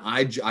Chronicle, and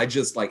I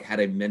just like had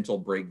a mental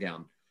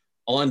breakdown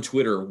on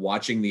Twitter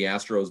watching the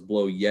Astros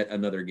blow yet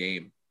another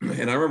game.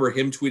 And I remember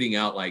him tweeting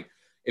out like,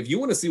 if you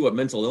want to see what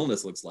mental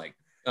illness looks like,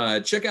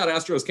 check out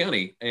Astros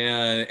County.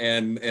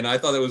 And I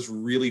thought that was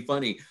really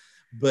funny.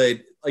 But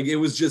like, it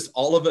was just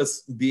all of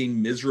us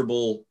being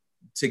miserable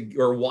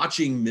or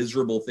watching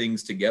miserable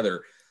things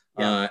together,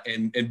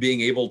 and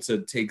being able to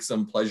take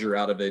some pleasure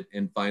out of it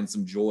and find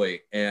some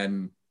joy.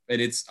 And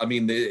it's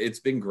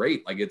been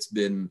great. Like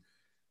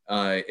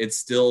it's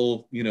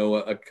still, you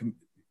know,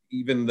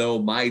 even though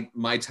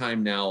my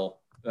time now,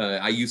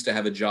 I used to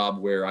have a job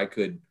where I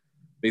could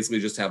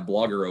basically just have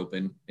Blogger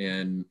open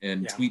and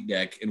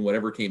TweetDeck, and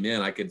whatever came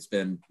in, I could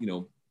spend, you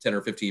know, 10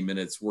 or 15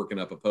 minutes working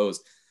up a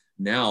post.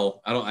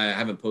 Now I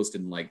haven't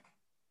posted in like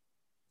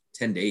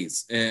 10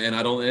 days and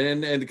I don't,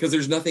 and because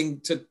there's nothing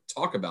to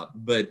talk about,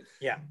 but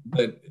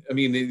I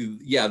mean,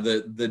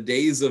 the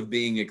days of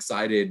being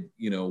excited,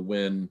 you know,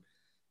 when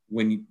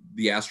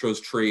the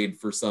Astros trade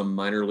for some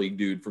minor league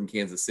dude from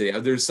Kansas City. I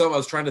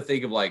was trying to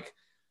think of like,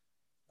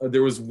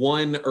 there was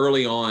one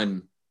early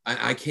on,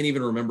 I can't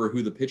even remember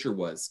who the pitcher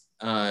was.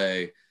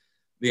 The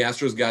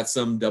Astros got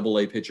some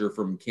AA pitcher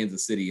from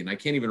Kansas City, and I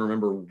can't even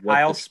remember what.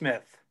 Kyle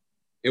Smith.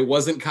 It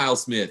wasn't Kyle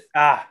Smith.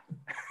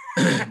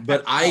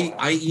 But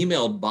I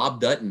emailed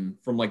Bob Dutton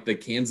from like the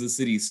Kansas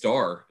City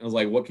Star. I was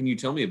like, what can you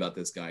tell me about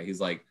this guy?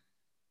 He's like,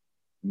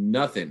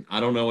 nothing. I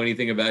don't know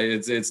anything about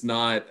it. It's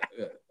not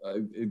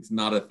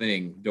a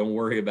thing. Don't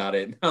worry about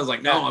it. I was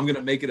like, no, I'm going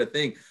to make it a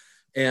thing.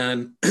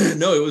 And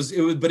no,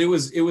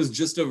 it was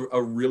just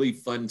a really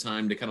fun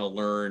time to kind of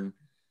learn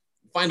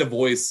find a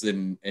voice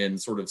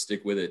and sort of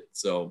stick with it.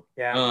 So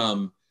yeah.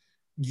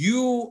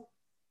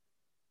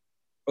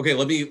 Okay,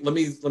 let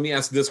me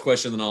ask this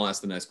question, then I'll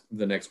ask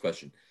the next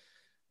question.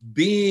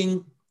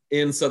 Being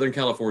in Southern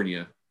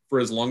California for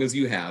as long as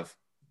you have,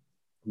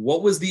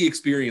 what was the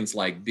experience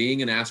like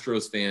being an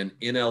Astros fan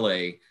in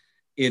LA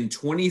in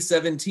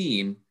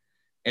 2017?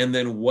 And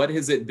then what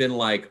has it been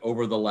like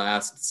over the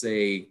last,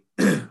 say,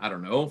 I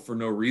don't know, for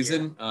no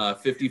reason,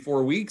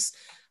 54 weeks?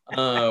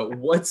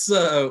 What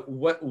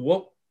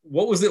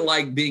was it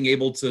like being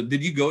able to,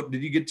 did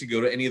you get to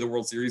go to any of the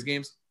World Series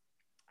games?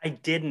 I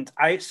didn't.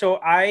 I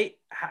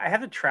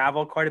have to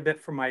travel quite a bit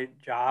for my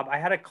job. I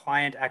had a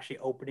client actually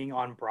opening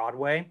on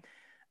Broadway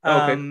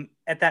Okay.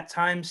 at that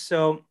time.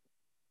 So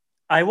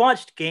I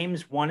watched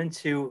games 1 and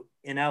 2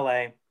 in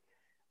LA.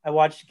 I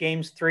watched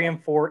games 3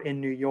 and 4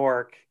 in New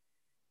York.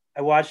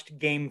 I watched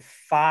game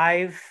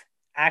 5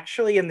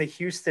 actually in the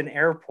Houston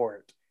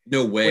airport,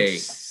 No which way.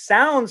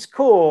 sounds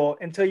cool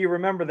until you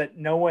remember that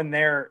no one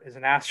there is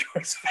an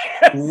Astros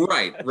fan.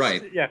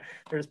 Right. Yeah,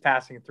 they're just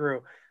passing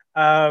through.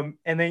 And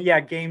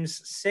then,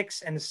 games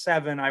 6 and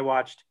 7 I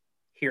watched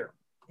here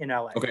in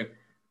LA. Okay.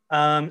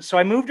 So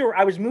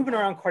I was moving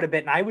around quite a bit,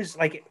 and I was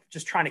like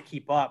just trying to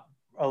keep up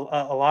a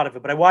lot of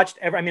it. But I watched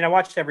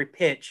every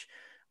pitch,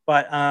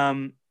 but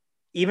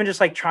even just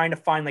like trying to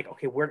find like,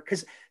 okay, where,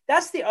 because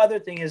that's the other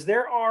thing is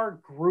there are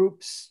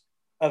groups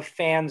of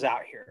fans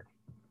out here,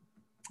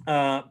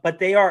 but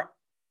they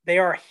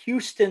are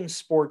Houston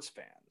sports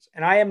fans,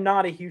 and I am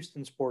not a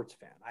Houston sports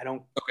fan. I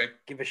don't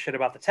give a shit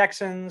about the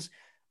Texans.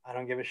 I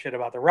don't give a shit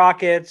about the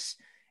Rockets.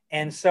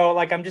 And so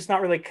like, I'm just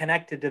not really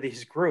connected to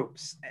these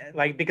groups,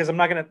 like, because I'm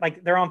not going to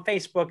like, they're on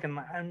Facebook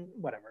and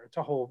whatever. It's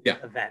a whole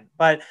event.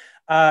 But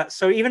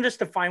so even just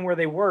to find where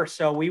they were.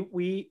 So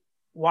we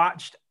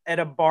watched at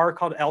a bar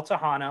called El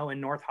Tejano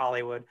in North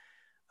Hollywood,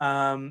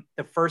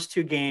 the first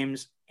 2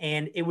 games.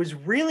 And it was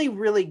really,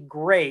 really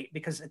great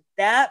because at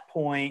that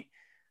point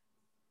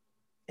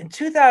in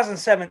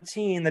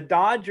 2017, the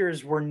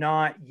Dodgers were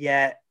not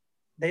yet,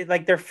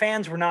 their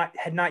fans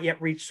had not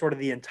yet reached sort of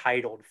the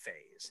entitled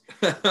phase.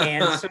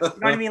 And so, you know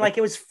what I mean? Like,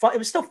 it was fun. It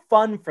was still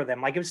fun for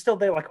them. Like, it was still,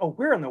 they're like, oh,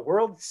 we're in the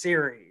World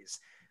Series.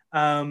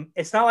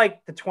 It's not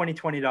like the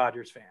 2020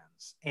 Dodgers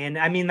fans. And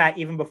I mean that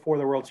even before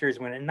the World Series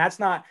win. And that's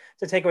not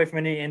to take away from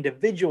any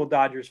individual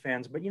Dodgers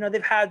fans, but,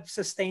 they've had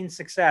sustained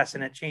success,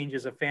 and it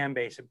changes a fan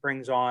base. It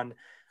brings on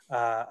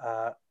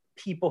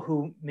people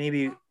who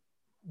maybe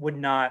would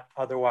not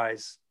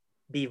otherwise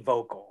be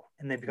vocal,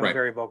 and they become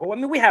very vocal. I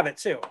mean, we have it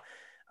too.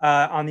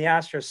 On the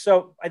Astros.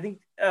 So I think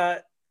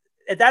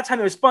at that time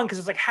it was fun because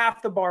it's like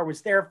half the bar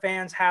was their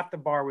fans, half the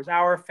bar was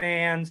our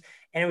fans,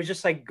 and it was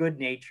just like good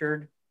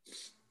natured.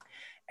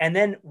 And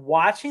then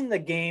watching the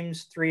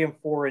games 3 and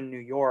 4 in New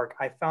York,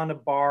 I found a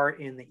bar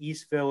in the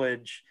East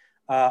Village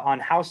on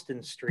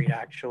Houston Street,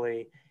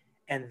 actually.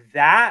 And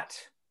that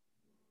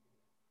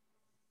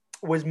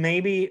was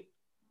maybe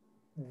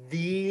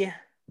the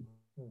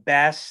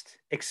best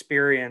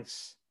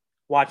experience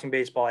watching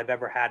baseball I've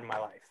ever had in my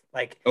life.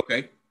 Like,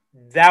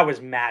 that was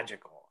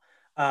magical.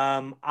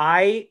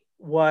 I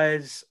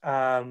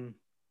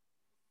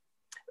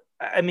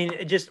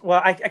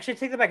actually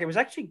take that back. It was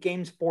actually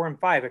games 4 and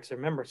 5, because I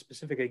remember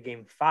specifically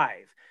game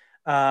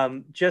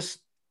 5.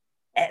 Just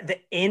the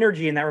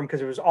energy in that room,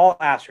 because it was all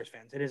Astros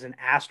fans. It is an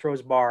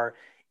Astros bar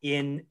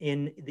in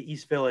the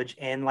East Village.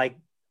 And like,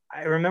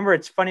 I remember,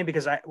 it's funny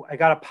because I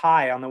got a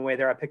pie on the way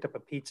there. I picked up a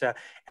pizza,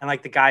 and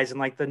like the guys in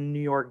like the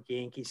New York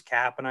Yankees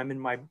cap, and I'm in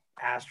my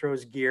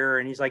Astros gear,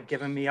 and he's like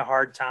giving me a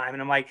hard time.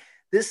 And I'm like,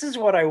 this is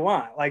what I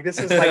want. Like, this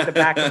is like the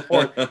back and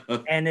forth.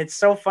 And it's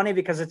so funny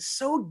because I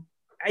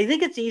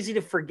think it's easy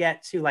to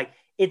forget too. Like,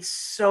 it's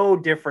so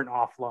different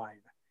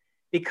offline,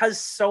 because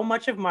so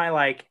much of my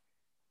like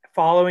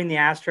following the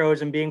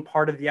Astros and being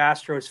part of the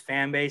Astros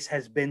fan base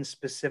has been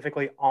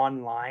specifically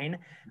online.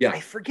 I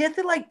forget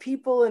that like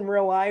people in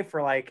real life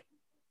are like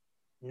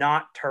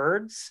not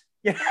turds.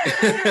 You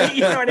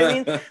know what I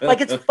mean? Like,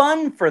 it's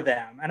fun for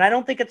them. And I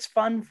don't think it's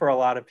fun for a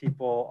lot of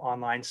people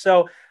online.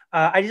 So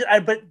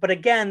but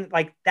again,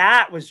 like,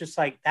 that was just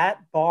like,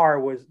 that bar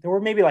was, there were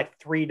maybe like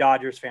 3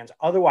 Dodgers fans.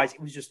 Otherwise, it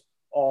was just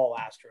all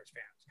Astros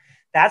fans.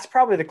 That's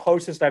probably the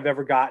closest I've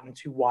ever gotten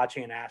to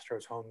watching an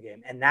Astros home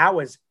game. And that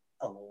was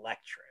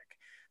electric.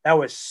 That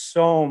was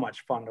so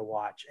much fun to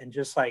watch. And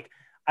just like,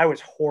 I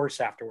was hoarse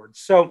afterwards.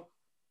 So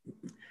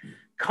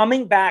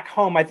coming back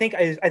home, I think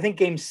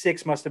game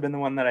 6 must have been the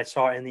one that I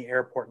saw in the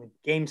airport. And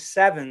game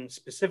 7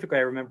 specifically,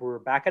 I remember we were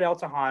back at El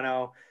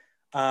Tejano.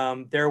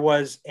 There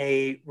was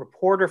a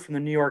reporter from the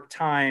New York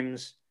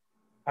Times,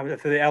 for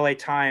the LA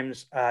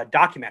Times,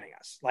 documenting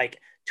us, like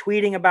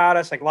tweeting about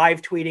us, like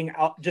live tweeting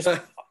out just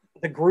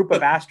the group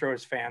of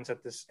Astros fans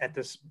at this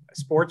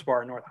sports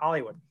bar in North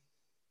Hollywood.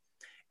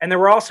 And there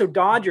were also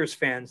Dodgers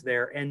fans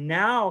there. And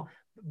now,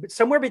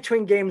 somewhere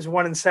between games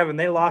 1 and 7,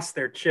 they lost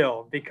their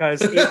chill,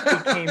 because it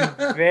became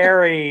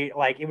very,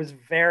 like, it was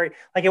very,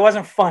 like, it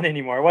wasn't fun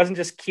anymore. It wasn't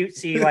just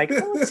cutesy, like,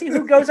 oh, let's see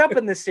who goes up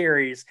in this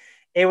series.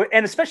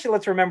 And especially,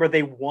 let's remember,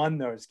 they won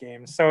those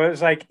games. So it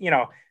was like,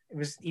 it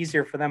was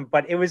easier for them.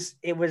 But it was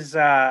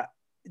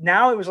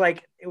now it was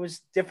like, it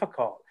was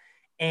difficult.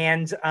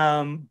 And,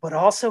 but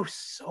also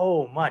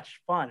so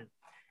much fun.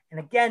 And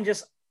again,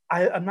 just,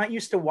 I'm not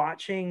used to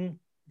watching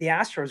the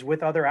Astros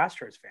with other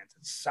Astros fans.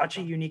 It's such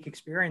a unique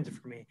experience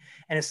for me.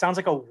 And it sounds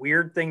like a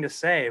weird thing to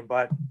say,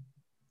 but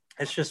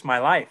it's just my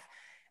life.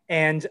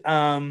 And,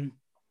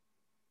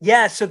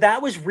 yeah, so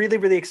that was really,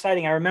 really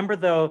exciting. I remember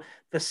though,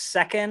 the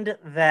second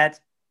that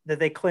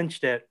they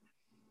clinched it,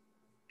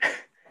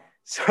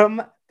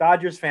 some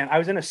Dodgers fan, I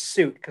was in a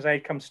suit because I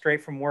had come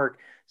straight from work.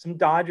 Some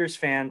Dodgers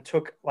fan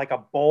took like a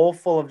bowl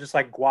full of just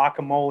like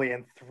guacamole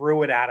and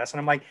threw it at us. And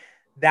I'm like,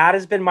 that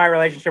has been my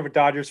relationship with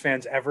Dodgers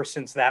fans ever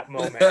since that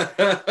moment.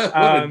 What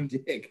a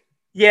dick.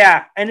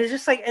 Yeah. And it's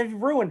just like, it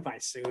ruined my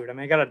suit. I mean,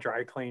 I got a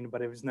dry clean,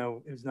 but it was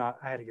not,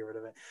 I had to get rid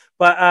of it.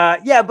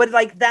 But yeah, but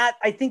like that,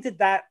 I think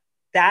that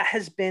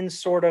has been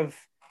sort of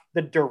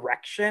the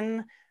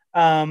direction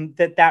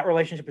that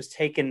relationship has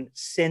taken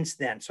since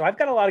then. So I've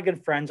got a lot of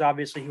good friends,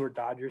 obviously, who are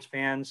Dodgers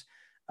fans.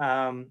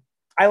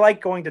 I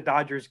like going to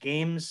Dodgers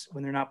games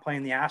when they're not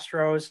playing the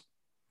Astros,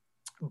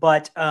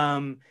 but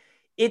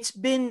it's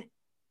been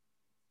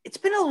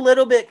a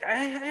little bit,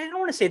 I don't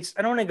want to say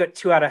I don't want to get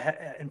too out of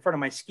in front of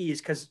my skis,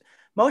 because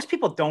most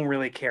people don't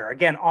really care.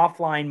 Again,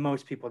 offline,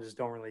 most people just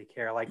don't really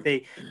care. Like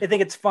they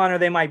think it's fun, or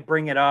they might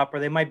bring it up, or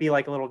they might be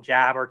like a little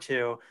jab or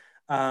two.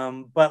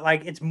 But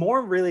like, it's more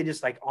really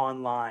just like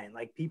online,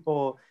 like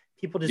people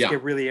just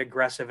get really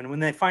aggressive. And when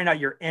they find out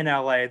you're in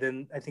LA,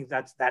 then I think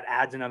that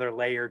adds another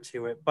layer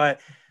to it.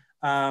 But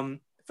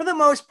for the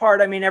most part,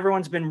 I mean,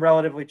 everyone's been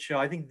relatively chill.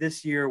 I think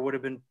this year would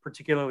have been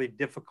particularly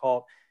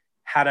difficult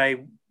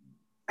had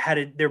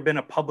there been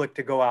a public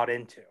to go out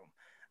into.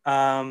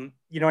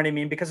 You know what I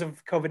mean? Because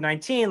of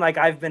COVID-19, like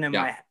I've been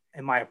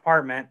in my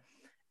apartment,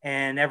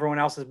 and everyone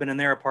else has been in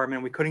their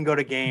apartment. We couldn't go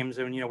to games,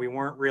 and we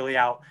weren't really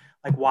out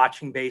like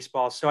watching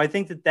baseball. So I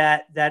think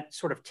that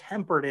sort of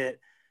tempered it.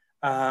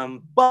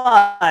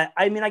 But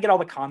I mean, I get all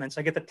the comments,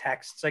 I get the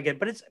texts,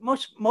 but it's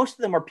most of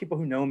them are people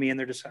who know me, and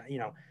they're just,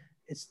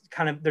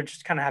 they're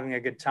just kind of having a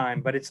good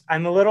time. But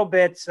I'm a little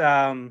bit,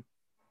 I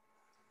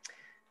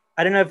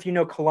don't know if you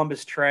know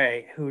Columbus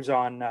Trey, who's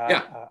on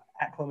at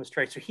Columbus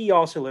Trey. So he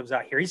also lives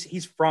out here.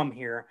 He's from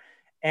here,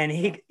 and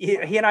he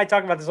and I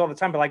talk about this all the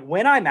time. But like,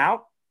 when I'm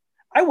out,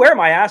 I wear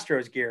my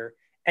Astros gear,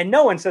 and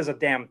no one says a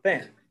damn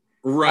thing.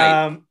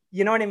 Right.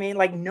 You know what I mean?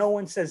 Like, no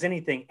one says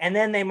anything. And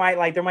then there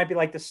might be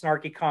like the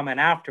snarky comment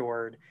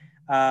afterward.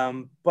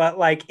 But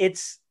like,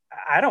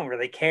 I don't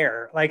really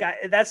care. Like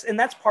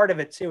that's part of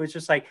it too. It's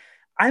just like,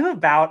 I'm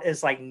about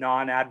as like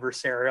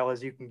non-adversarial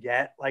as you can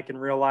get, like in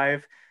real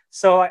life.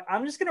 So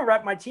I'm just going to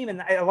rep my team.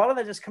 And a lot of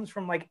that just comes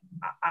from like,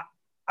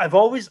 I've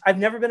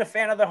never been a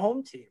fan of the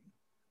home team.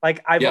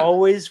 Like I've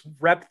always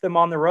repped them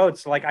on the road.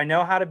 So like, I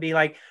know how to be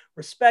like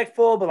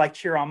respectful, but like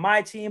cheer on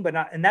my team, but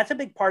not, and that's a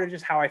big part of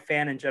just how I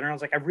fan in general.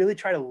 It's like, I really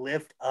try to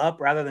lift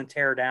up rather than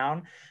tear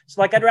down.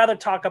 So like, I'd rather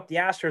talk up the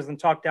Astros than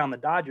talk down the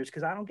Dodgers,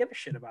 because I don't give a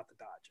shit about the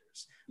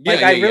Dodgers.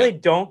 I really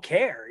don't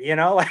care,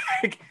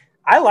 like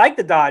I like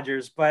the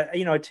Dodgers, but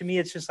to me,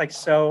 it's just like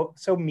so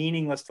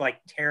meaningless to like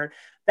tear.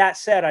 That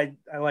said,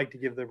 I like to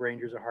give the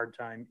Rangers a hard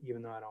time,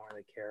 even though I don't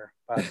really care.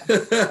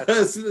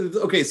 But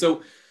okay,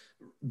 so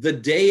the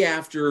day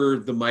after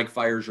the Mike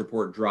Fiers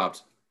report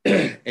dropped,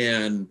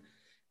 and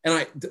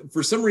I,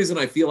 for some reason,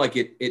 I feel like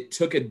it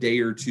took a day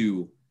or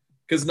two,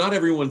 because not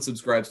everyone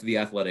subscribes to The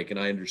Athletic, and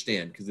I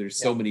understand, because there's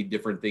so many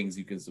different things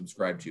you can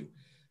subscribe to.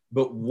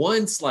 But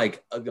once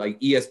like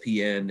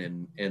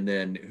ESPN and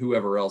then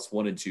whoever else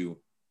wanted to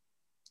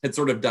had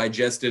sort of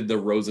digested the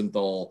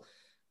Rosenthal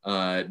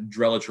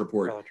Drellich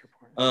report,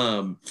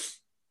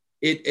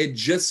 it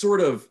just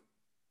sort of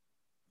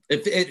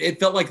it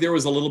felt like there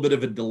was a little bit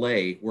of a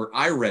delay where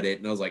I read it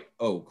and I was like,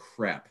 oh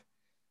crap.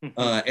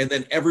 And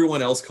then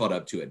everyone else caught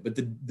up to it. But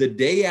the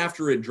day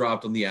after it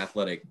dropped on The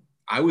Athletic,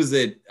 I was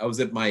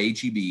at my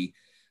HEB,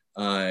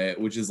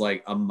 which is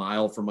like a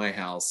mile from my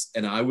house,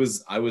 and I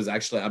was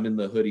actually, I'm in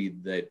the hoodie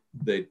that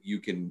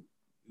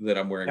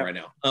I'm wearing right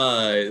now,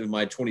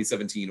 my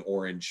 2017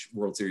 orange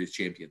World Series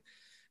champion,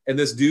 and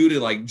this dude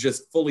like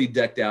just fully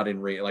decked out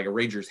in like a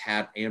Rangers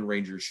hat and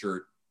Rangers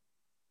shirt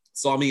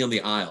saw me on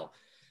the aisle,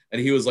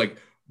 and he was like,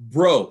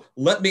 "Bro,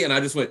 let me," and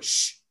I just went,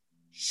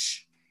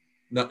 "Shh,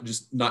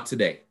 not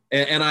today."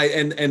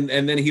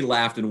 And then he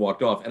laughed and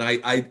walked off. And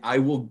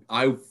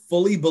I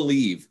fully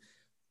believe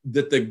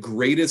that the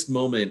greatest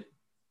moment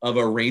of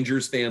a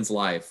Rangers fan's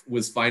life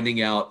was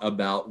finding out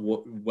about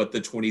what the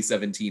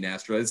 2017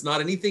 Astros. It's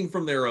not anything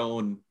from their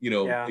own,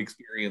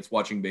 experience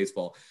watching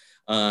baseball.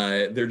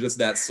 They're just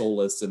that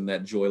soulless and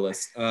that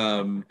joyless.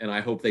 And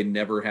I hope they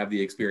never have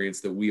the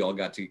experience that we all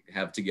got to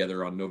have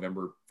together on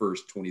November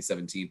 1st,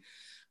 2017.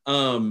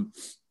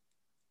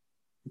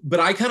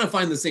 But I kind of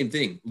find the same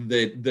thing,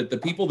 that the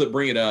people that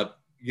bring it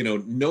up,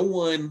 no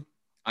one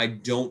I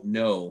don't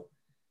know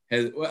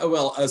has,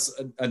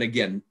 and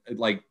again,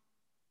 like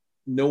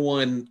no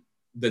one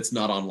that's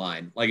not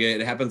online. Like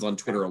it happens on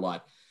Twitter a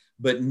lot,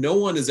 but no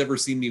one has ever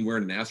seen me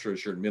wearing an Astros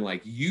shirt and been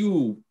like,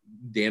 you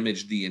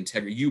damaged the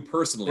integrity, you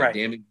personally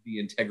damaged the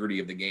integrity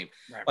of the game.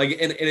 Right.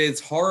 Like, and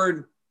it's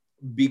hard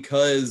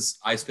because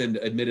I spend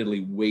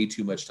admittedly way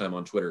too much time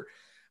on Twitter,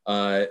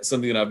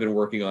 something that I've been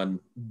working on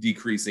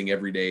decreasing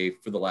every day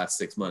for the last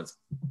 6 months.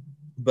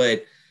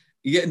 But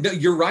yeah, no,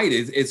 you're right.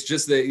 It's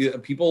just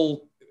that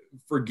people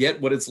forget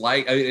what it's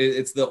like. I mean,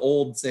 it's the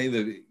old saying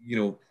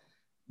that,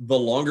 the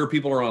longer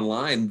people are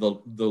online,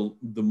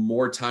 the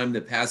more time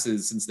that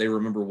passes since they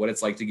remember what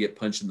it's like to get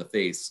punched in the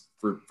face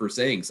for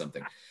saying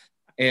something.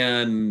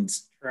 And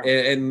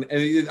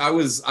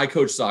I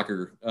coached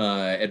soccer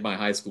at my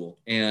high school,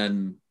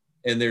 and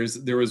there's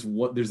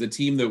a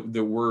team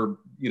that we're,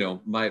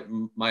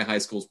 my high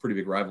school's pretty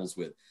big rivals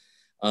with,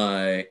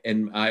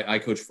 and I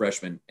coach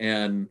freshmen,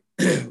 and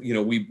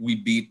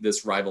we beat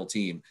this rival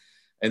team,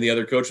 and the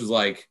other coach was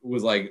like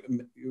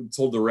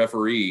told the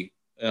referee,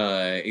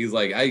 he's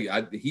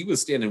like, he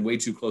was standing way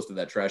too close to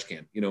that trash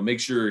can, make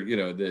sure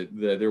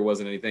that there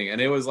wasn't anything,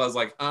 and I was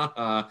like,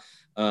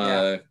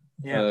 yeah.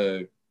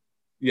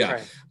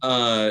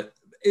 Right.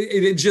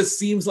 It just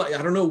seems like,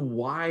 I don't know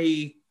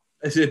why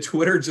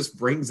Twitter just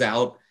brings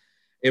out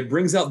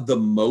the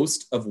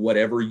most of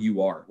whatever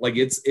you are. Like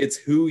it's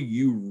who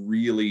you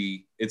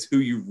really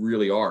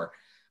are.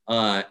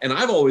 And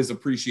I've always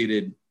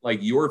appreciated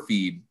like your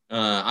feed.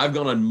 I've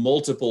gone on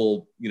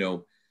multiple,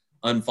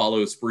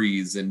 unfollow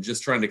sprees and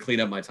just trying to clean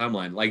up my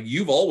timeline. Like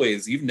you've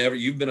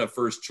been a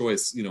first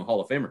choice,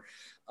 Hall of Famer.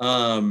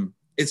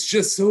 It's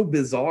just so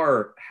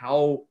bizarre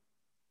how,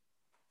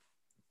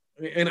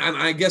 and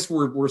I guess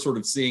we're sort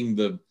of seeing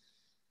the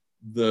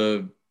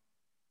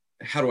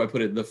how do I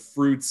put it, the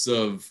fruits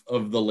of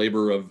the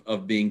labor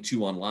of being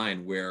too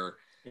online, where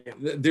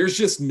there's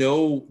just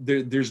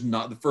there's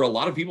not, for a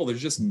lot of people,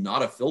 there's just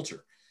not a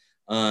filter.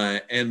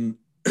 And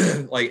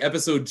like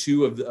episode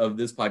 2 of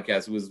this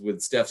podcast was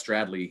with Steph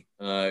Stradley,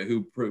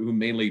 who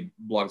mainly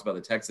blogs about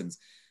the Texans,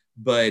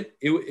 but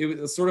it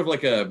was sort of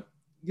like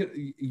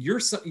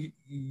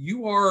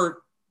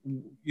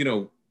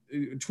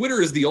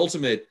Twitter is the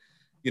ultimate.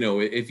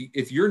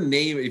 If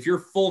your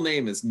full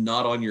name is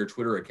not on your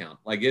Twitter account,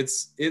 like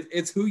it's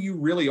who you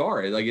really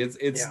are. Like it's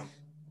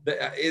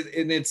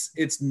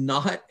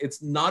not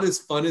as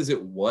fun as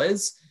it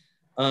was,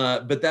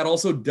 but that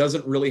also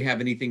doesn't really have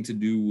anything to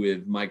do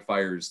with Mike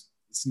Fiers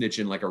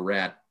snitching like a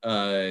rat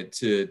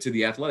to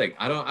the Athletic.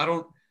 I don't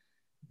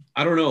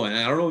know, and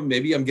I don't know.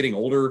 Maybe I'm getting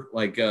older.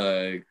 Like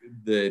that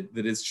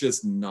it's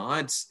just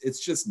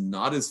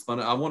not as fun.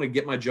 I want to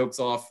get my jokes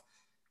off.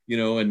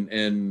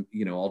 And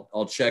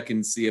I'll check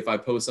and see if I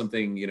post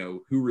something,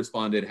 who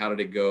responded, how did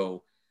it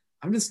go?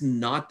 I'm just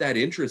not that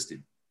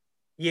interested.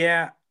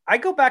 Yeah, I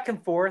go back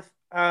and forth.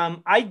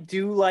 I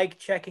do like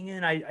checking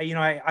in.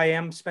 I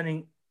am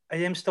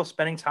still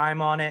spending time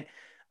on it.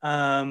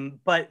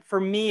 But for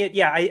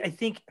me, I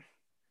think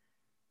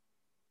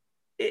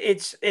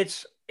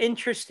it's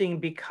interesting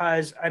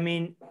because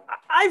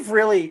I've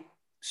really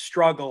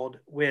struggled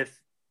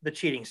with the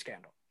cheating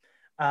scandal.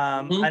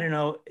 I don't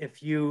know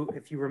if you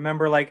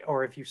remember,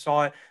 or if you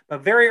saw it,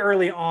 but very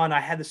early on, I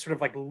had this sort of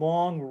like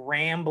long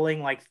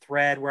rambling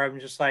thread where I'm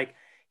just like,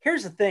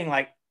 here's the thing,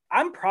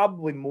 I'm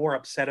probably more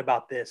upset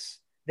about this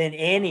than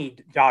any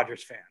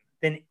Dodgers fan,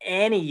 than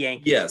any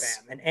Yankees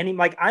fan, than any,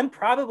 I'm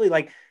probably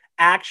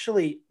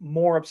actually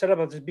more upset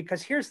about this,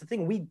 because here's the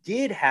thing, we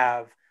did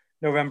have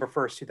November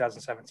 1st,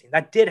 2017.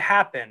 That did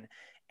happen.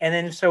 And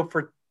then so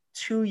for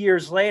 2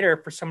 years later,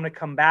 for someone to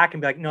come back and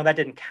be like, no, that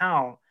didn't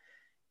count.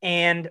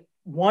 And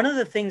one of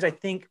the things I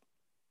think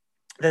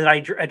that I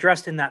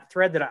addressed in that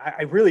thread that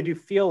I really do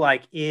feel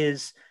like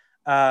is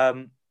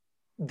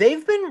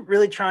they've been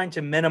really trying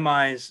to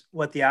minimize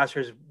what the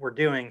Astros were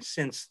doing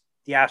since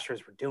the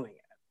Astros were doing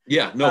it.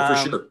 Yeah, no, for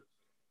sure.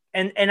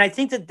 And I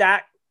think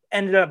that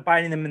ended up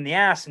biting them in the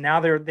ass. And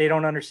now they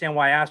don't understand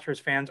why Astros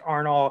fans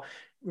aren't all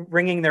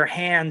wringing their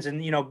hands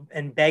and,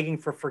 and begging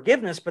for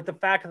forgiveness. But the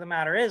fact of the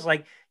matter is,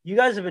 you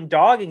guys have been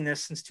dogging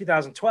this since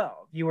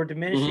 2012. You were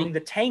diminishing the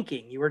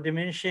tanking. You were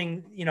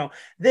diminishing,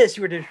 this,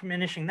 you were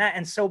diminishing that.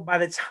 And so by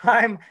the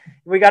time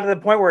we got to the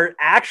point where it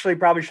actually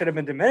probably should have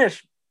been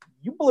diminished,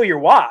 you blew your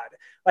wad.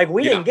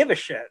 We didn't give a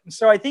shit. And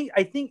so I think,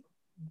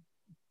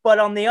 but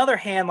on the other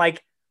hand,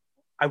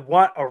 I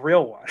want a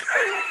real one.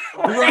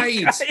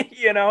 Right.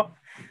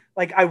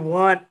 I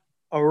want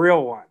a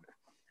real one.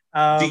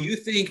 Do you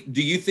think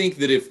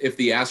that if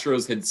the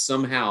Astros had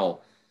somehow,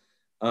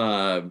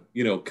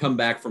 come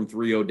back from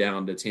 3-0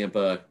 down to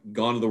Tampa,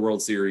 gone to the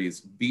World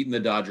Series, beaten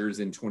the Dodgers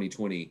in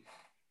 2020,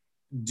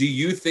 do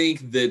you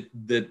think that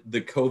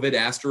the COVID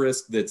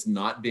asterisk that's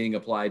not being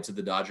applied to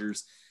the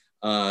Dodgers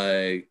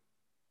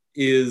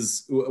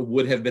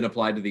would have been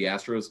applied to the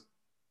Astros?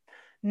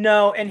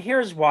 No, and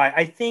here's why.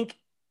 I think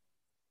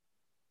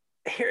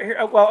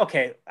well,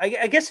 okay.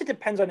 I guess it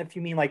depends on if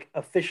you mean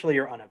officially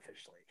or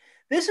unofficially.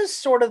 This is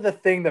sort of the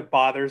thing that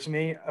bothers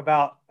me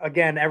about,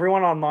 again,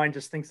 everyone online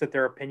just thinks that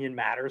their opinion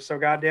matters so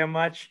goddamn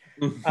much.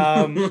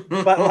 But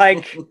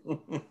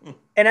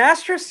an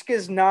asterisk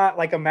is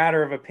not a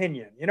matter of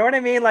opinion. You know what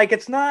I mean?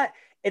 It's not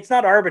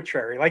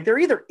arbitrary. There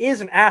either is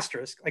an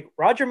asterisk,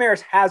 Roger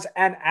Maris has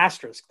an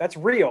asterisk. That's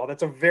real.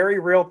 That's a very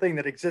real thing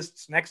that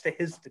exists next to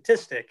his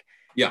statistic.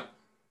 Yeah.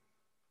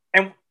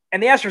 And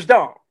and the Astros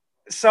don't.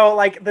 So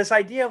like this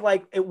idea of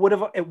like it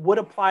would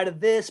apply to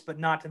this, but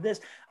not to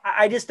this.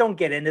 I just don't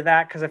get into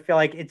that because I feel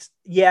like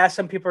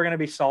some people are going to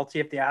be salty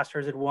if the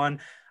Astros had won.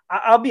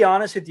 I'll be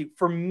honest with you.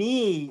 For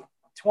me,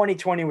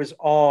 2020 was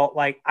all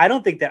like I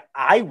don't think that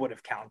I would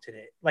have counted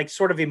it like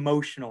sort of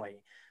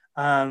emotionally.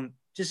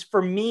 Just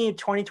for me,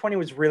 2020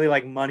 was really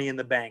like money in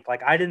the bank.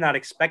 Like I did not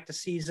expect a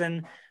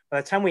season. By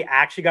the time we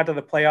actually got to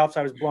the playoffs,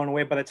 I was blown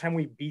away. By the time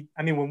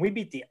when we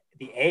beat the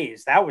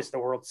A's, that was the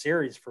World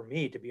Series for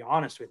me, to be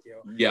honest with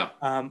you. Yeah.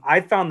 I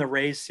found the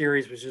Rays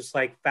series was just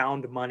like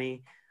found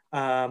money.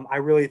 I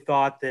really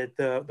thought that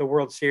the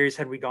World Series,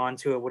 had we gone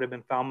to it, would have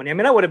been found money. I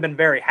mean, I would have been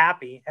very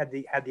happy had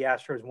the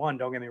Astros won.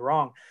 Don't get me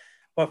wrong,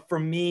 but for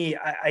me,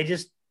 I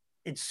just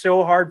it's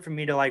so hard for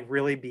me to like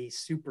really be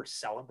super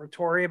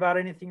celebratory about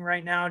anything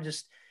right now.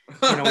 Just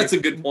that's a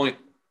good point.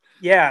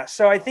 Yeah,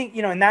 so I think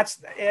and I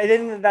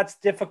think that's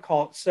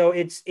difficult. So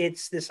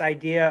it's this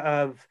idea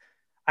of,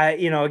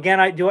 again,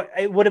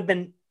 it would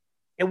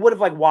have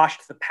like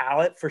washed the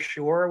palate for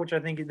sure, which I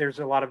think there's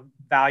a lot of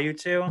value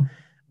to,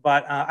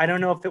 but I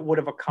don't know if it would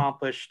have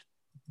accomplished.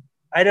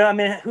 I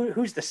mean,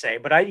 who's to say?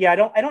 But I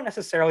don't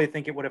necessarily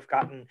think it would have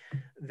gotten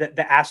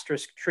the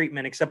asterisk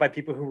treatment, except by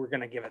people who were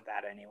going to give it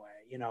that anyway.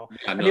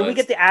 I mean, we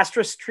get the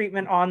asterisk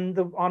treatment on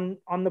the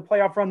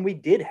playoff run we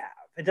did have.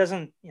 It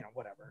doesn't,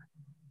 whatever.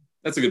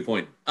 That's a good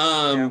point.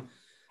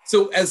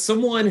 So as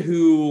someone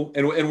who,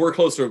 and we're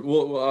closer,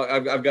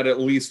 I've got at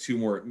least two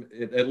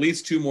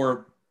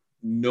more,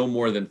 no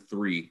more than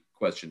 3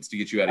 questions to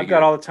get you out of here. I've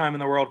got all the time in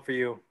the world for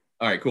you.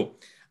 All right, cool.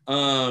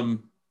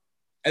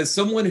 As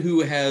someone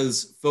who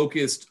has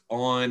focused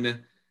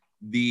on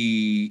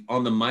the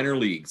minor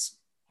leagues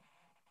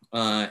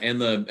and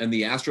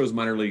the Astros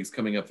minor leagues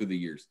coming up through the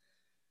years,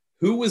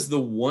 who was the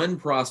one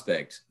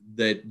prospect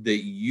that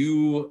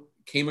you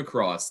came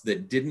across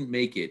that didn't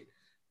make it,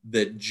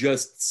 that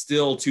just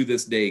still to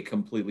this day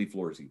completely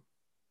floors you?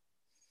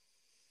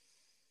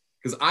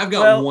 Because I've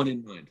got one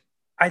in mind.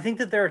 I think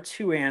that there are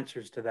 2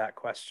 answers to that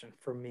question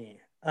for me.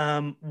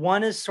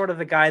 One is sort of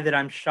the guy that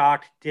I'm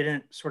shocked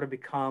didn't sort of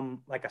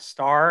become like a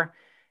star.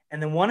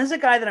 And then one is a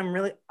guy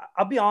that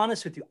I'll be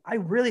honest with you, I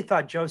really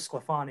thought Joe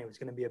Sclafani was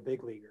going to be a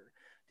big leaguer.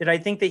 Did I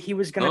think that he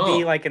was going to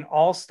be like an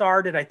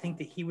all-star? Did I think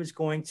that he was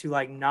going to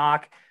like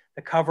knock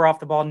the cover off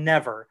the ball?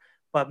 Never.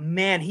 But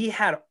man, he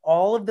had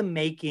all of the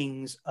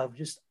makings of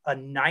just a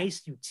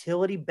nice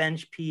utility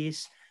bench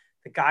piece.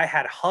 The guy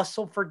had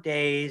hustle for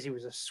days. He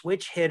was a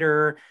switch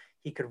hitter.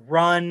 He could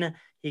run.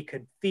 He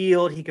could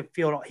field. He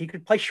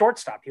could play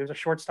shortstop. He was a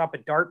shortstop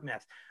at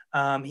Dartmouth.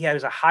 He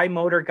was a high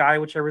motor guy,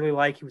 which I really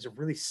like. He was a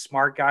really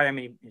smart guy. I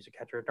mean, he was a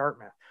catcher at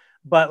Dartmouth,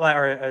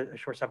 or a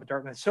shortstop at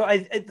Dartmouth. So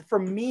for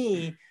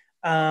me,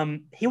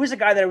 he was a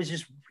guy that I was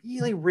just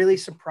really, really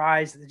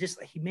surprised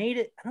that he made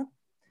it.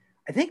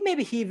 I think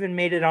maybe he even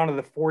made it onto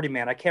the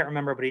 40-man. I can't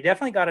remember, but he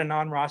definitely got a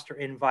non-roster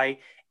invite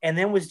and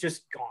then was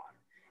just gone.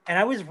 And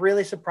I was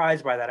really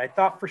surprised by that. I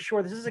thought for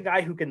sure this is a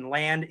guy who can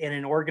land in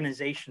an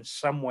organization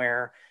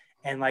somewhere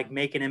and like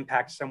make an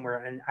impact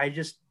somewhere. And I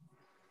just,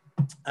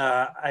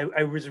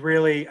 I was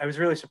really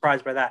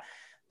surprised by that.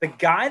 The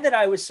guy that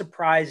I was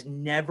surprised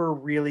never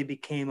really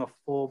became a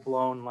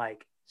full-blown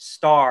like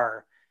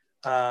star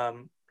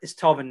is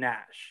Telvin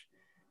Nash.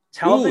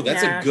 Ooh,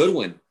 that's Nash, a good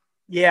one.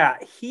 Yeah,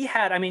 he's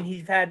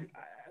had,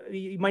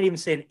 you might even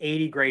say an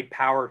 80 grade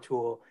power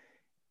tool.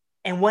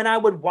 And when I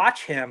would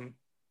watch him,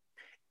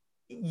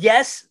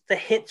 yes, the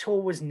hit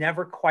tool was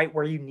never quite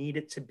where you need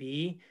it to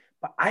be,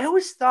 but I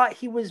always thought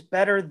he was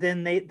better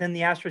than the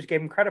Astros gave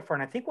him credit for.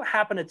 And I think what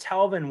happened to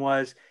Telvin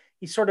was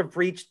he sort of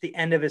reached the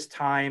end of his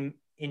time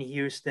in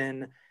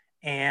Houston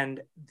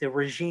and the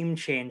regime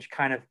change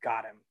kind of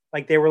got him.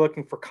 Like they were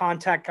looking for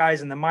contact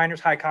guys in the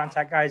minors, high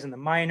contact guys in the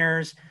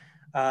minors.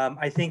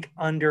 I think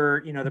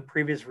under, the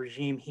previous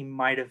regime, he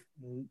might have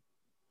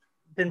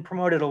been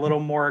promoted a little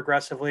more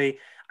aggressively.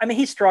 I mean,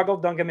 he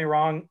struggled. Don't get me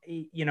wrong.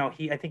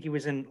 I think he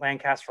was in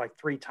Lancaster like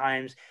 3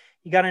 times.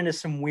 He got into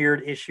some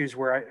weird issues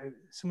where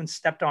someone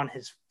stepped on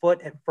his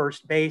foot at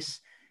first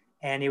base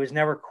and he was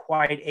never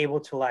quite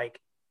able to like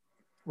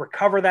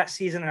recover that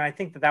season. And I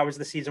think that was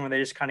the season where they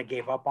just kind of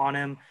gave up on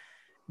him.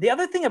 The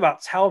other thing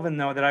about Telvin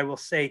though, that I will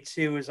say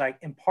too, is like,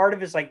 and part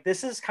of it is like,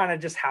 this is kind of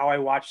just how I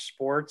watch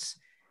sports.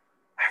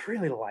 I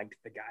really liked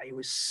the guy. He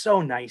was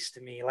so nice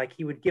to me. Like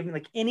he would give me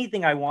like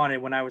anything I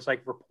wanted when I was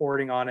like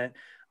reporting on it.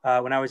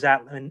 When I was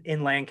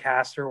in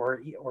Lancaster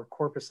or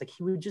Corpus, like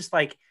he would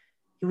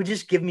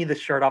just give me the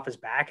shirt off his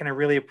back. And I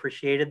really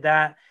appreciated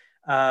that.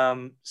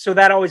 So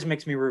that always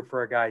makes me root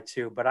for a guy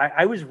too, but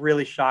I was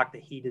really shocked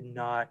that he did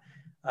not.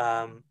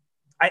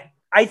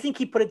 I think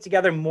he put it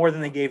together more than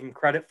they gave him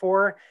credit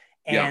for,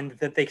 and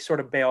that they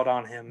sort of bailed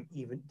on him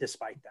even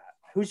despite that.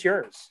 Who's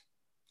yours?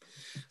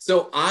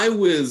 So I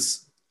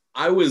was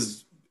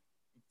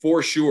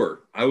for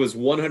sure, I was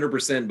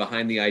 100%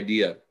 behind the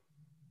idea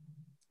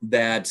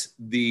that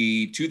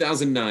the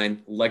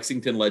 2009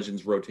 Lexington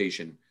Legends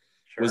rotation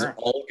was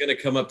all going to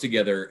come up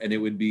together, and it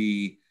would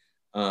be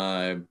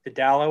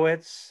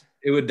Dadalowitz.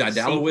 It would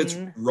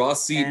Dadalowitz,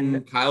 Ross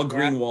Seaton, Kyle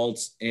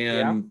Greenwalt,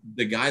 and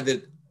the guy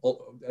that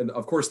and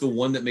of course, the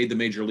one that made the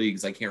major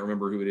leagues. I can't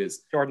remember who it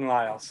is. Jordan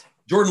Lyles.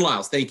 Jordan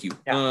Lyles. Thank you.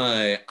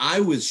 Yeah. I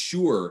was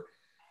sure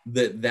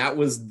that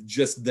was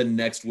just the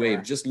next wave.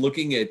 Sure. Just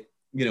looking at,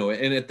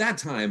 and at that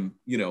time,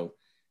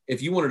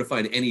 if you wanted to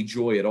find any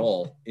joy at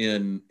all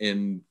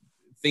in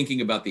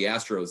thinking about the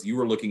Astros, you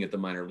were looking at the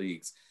minor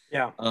leagues.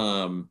 Yeah.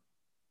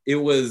 It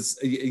was,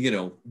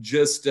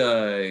 just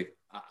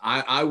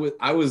I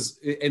was,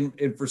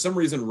 and for some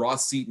reason,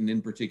 Ross Seaton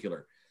in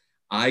particular,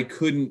 I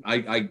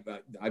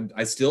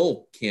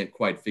still can't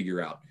quite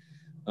figure out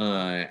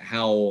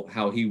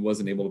how he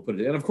wasn't able to put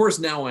it. And of course,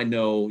 now I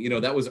know,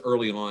 that was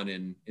early on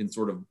in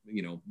sort of,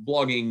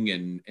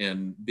 blogging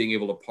and being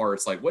able to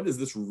parse, like, what does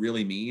this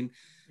really mean?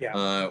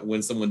 Yeah.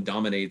 When someone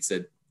dominates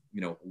at,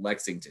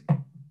 Lexington.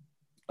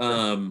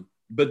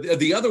 But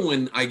the other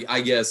one,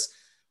 I guess,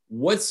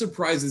 what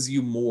surprises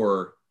you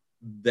more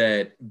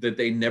that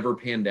they never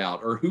panned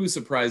out, or who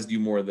surprised you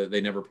more that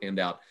they never panned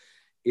out?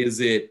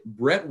 Is it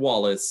Brett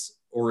Wallace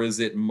or is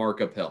it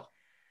Mark Appel?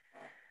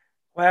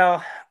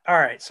 Well, all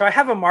right. So I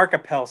have a Mark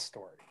Appel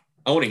story.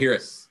 I want to hear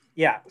it.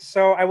 Yeah.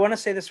 So I want to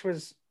say this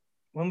was,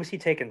 when was he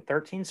taken?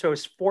 13. So it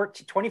was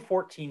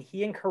 2014.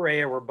 He and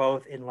Correa were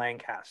both in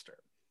Lancaster.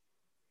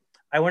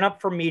 I went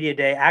up for media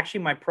day.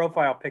 Actually, my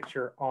profile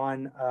picture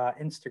on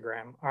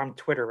Instagram, on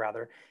Twitter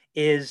rather,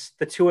 is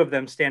the two of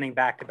them standing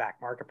back to back,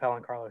 Mark Appel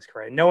and Carlos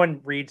Correa. No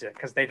one reads it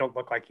because they don't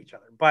look like each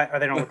other, or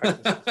they don't look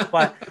like themselves.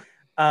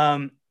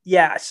 But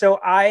yeah, so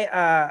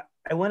I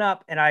went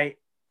up and I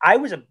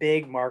was a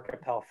big Mark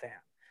Appel fan.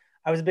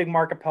 I was a big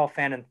Mark Appel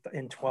fan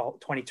in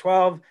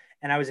 2012,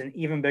 and I was an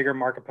even bigger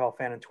Mark Appel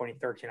fan in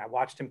 2013. I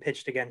watched him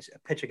pitch against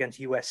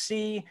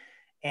USC,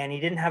 and he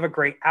didn't have a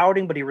great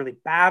outing, but he really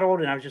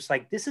battled. And I was just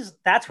like,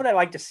 that's what I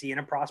like to see in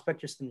a prospect,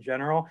 just in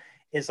general,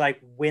 is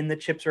like when the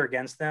chips are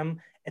against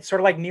them. It's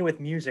sort of like me with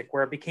music,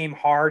 where it became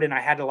hard and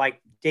I had to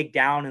like dig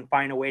down and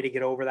find a way to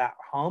get over that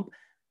hump.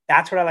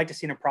 That's what I like to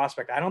see in a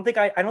prospect. I don't think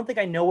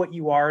I know what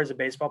you are as a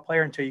baseball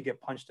player until you get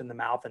punched in the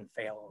mouth and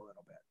fail a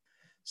little bit.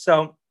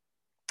 So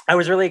I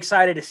was really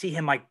excited to see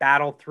him like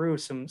battle through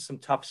some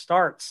tough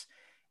starts.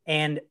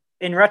 And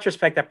in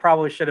retrospect, that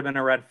probably should have been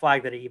a red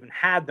flag that he even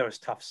had those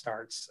tough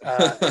starts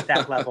at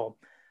that level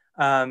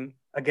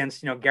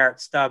against, Garrett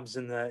Stubbs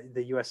and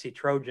the USC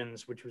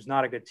Trojans, which was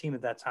not a good team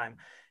at that time.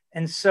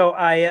 And so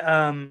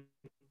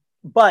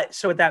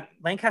so at that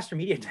Lancaster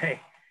media day,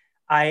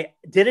 I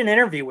did an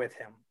interview with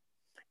him,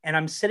 and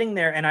I'm sitting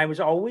there, and I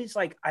always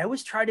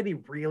try to be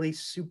really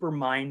super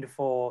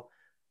mindful.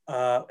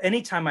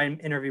 Anytime I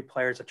interview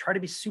players, I try to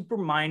be super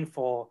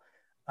mindful.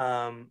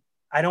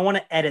 I don't want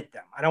to edit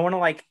them. I don't want to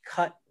like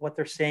cut what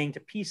they're saying to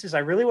pieces. I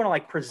really want to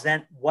like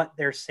present what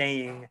they're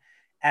saying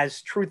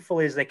as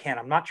truthfully as they can.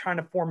 I'm not trying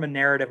to form a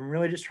narrative. I'm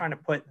really just trying to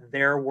put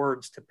their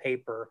words to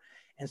paper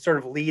and sort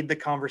of lead the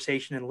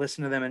conversation and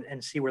listen to them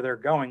and see where they're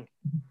going.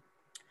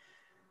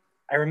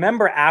 I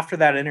remember after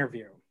that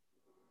interview,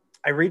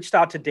 I reached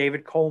out to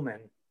David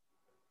Coleman,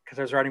 because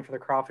I was writing for the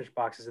Crawfish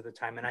Boxes at the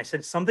time. And I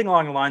said something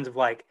along the lines of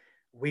like,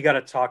 we have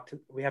to talk to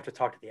the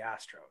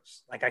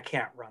Astros. Like, I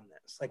can't run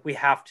this. Like, we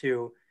have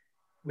to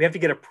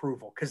get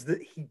approval, because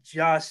he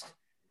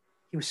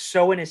was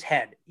so in his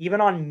head,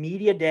 even on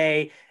media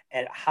day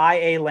at high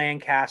A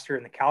Lancaster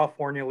in the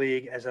California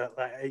League as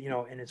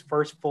in his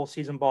first full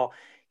season ball,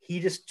 he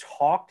just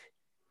talked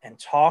and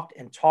talked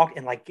and talked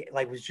and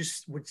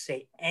would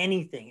say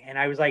anything. And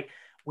I was like,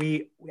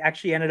 we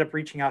actually ended up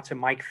reaching out to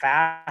Mike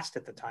Fast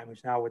at the time,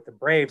 who's now with the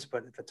Braves,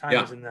 but at the time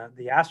was in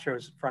the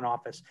Astros front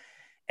office.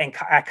 And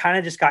I kind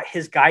of just got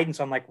his guidance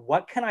on like,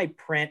 what can I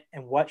print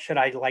and what should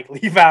I like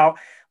leave out?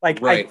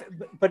 Like, right.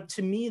 But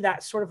to me,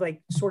 that sort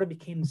of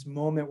became this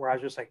moment where I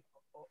was just like,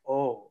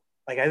 oh,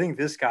 like, I think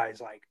this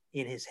guy's like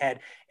in his head.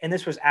 And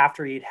this was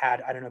after he'd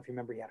had, I don't know if you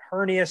remember, he had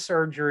hernia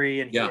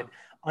surgery and he had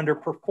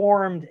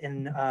underperformed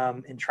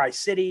in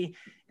Tri-City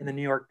in the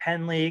New York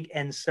Penn League.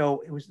 And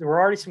so there were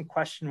already some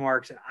question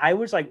marks. And I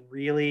was like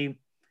really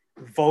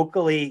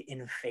vocally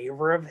in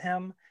favor of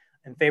him,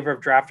 in favor of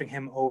drafting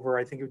him over,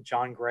 I think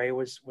John Gray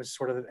was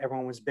sort of,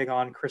 everyone was big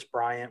on. Chris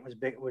Bryant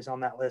was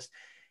on that list.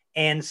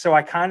 And so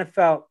I kind of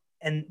felt,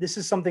 and this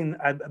is something,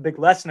 a big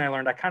lesson I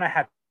learned, I kind of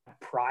had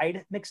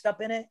pride mixed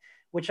up in it,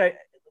 which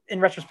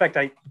in retrospect,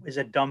 is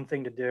a dumb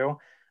thing to do.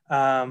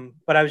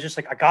 But I was just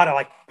like, I gotta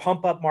like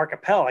pump up Mark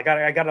Appel. I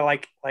gotta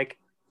like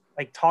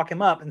talk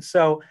him up. And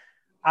so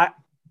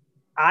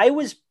I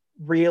was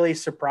really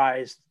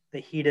surprised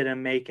that he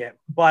didn't make it,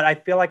 but I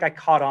feel like I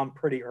caught on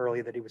pretty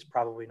early that he was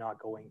probably not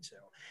going to.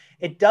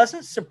 It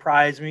doesn't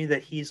surprise me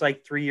that he's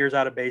like 3 years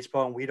out of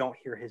baseball and we don't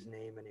hear his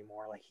name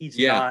anymore. Like he's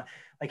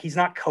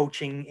not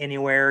coaching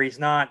anywhere.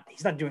 I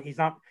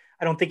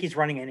don't think he's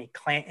running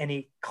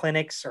any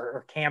clinics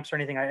or camps or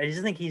anything. I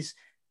just think he's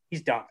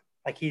done.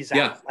 Like he's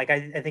out. Like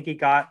I think he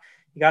got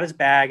his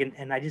bag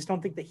and I just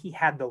don't think that he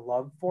had the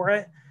love for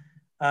it.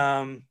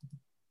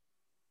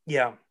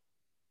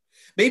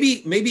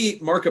 Maybe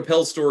Mark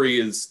Appel's story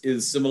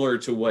is similar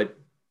to what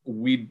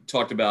we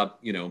talked about,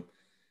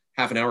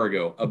 half an hour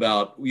ago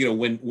about,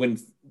 when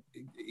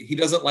he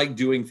doesn't like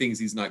doing things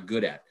he's not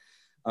good at.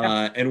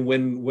 And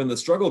when the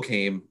struggle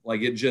came,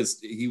 like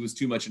he was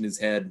too much in his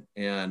head.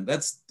 And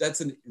that's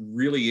a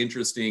really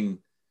interesting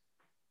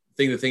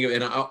thing to think of.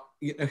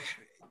 And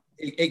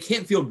it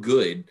can't feel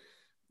good,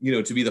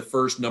 to be the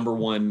first number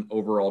one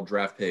overall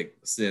draft pick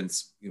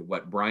since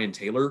Brian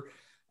Taylor,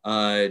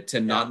 to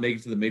not make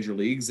it to the major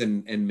leagues.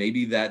 And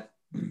maybe that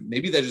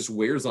just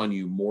wears on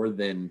you more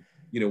than,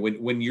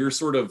 when you're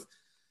sort of,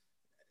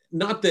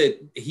 not that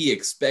he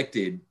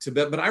expected to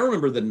bet, but I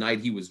remember the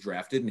night he was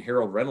drafted and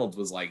Harold Reynolds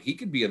was like, he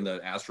could be in the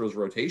Astros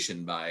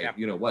rotation by,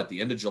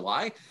 the end of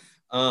July.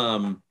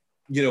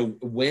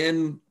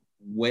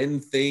 When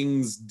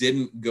things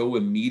didn't go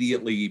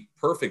immediately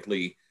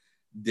perfectly,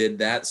 did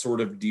that sort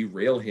of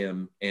derail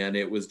him? And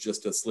it was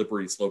just a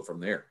slippery slope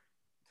from there.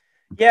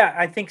 Yeah,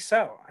 I think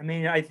so. I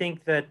mean, I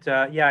think that,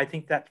 I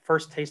think that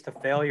first taste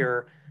of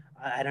failure,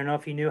 I don't know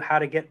if he knew how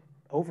to get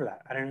over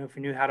that. I don't know if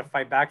he knew how to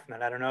fight back from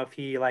that. I don't know if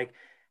he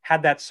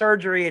had that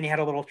surgery and he had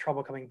a little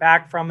trouble coming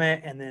back from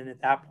it. And then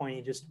at that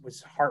point,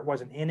 his heart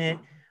wasn't in it.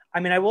 I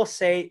mean, I will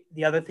say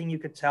the other thing you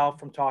could tell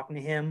from talking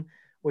to him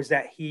was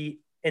that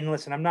and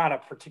listen, I'm not a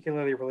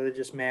particularly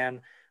religious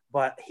man,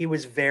 but he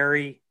was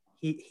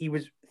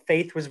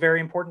faith was very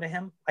important to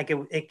him. Like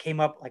it came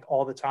up like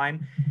all the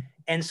time.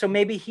 And so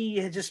maybe he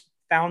had just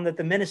found that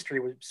the ministry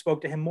spoke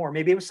to him more.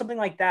 Maybe it was something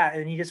like that.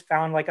 And he just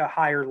found like a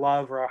higher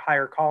love or a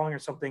higher calling or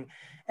something.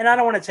 And I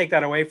don't want to take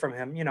that away from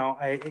him.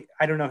 I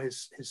don't know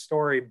his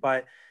story,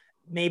 but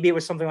maybe it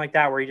was something like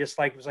that where he just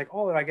was like,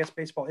 oh, I guess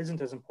baseball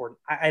isn't as important.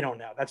 I don't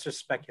know. That's just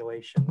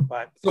speculation.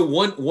 But so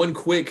one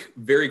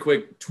very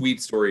quick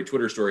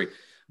Twitter story.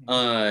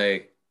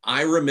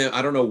 I remember,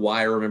 I don't know why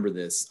I remember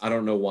this. I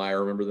don't know why I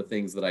remember the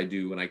things that I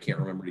do when I can't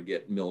remember to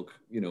get milk,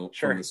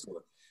 from the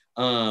store.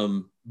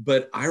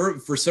 But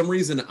for some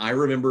reason, I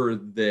remember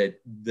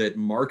that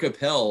Mark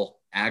Appel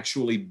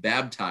actually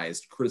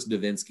baptized Chris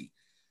Davinsky.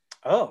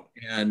 Oh,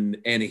 and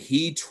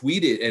he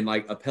tweeted, and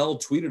Appel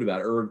tweeted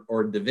about it,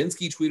 or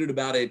Davinsky tweeted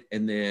about it.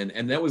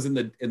 And that was in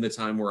the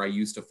time where I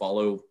used to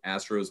follow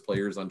Astros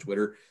players on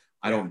Twitter.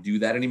 I don't do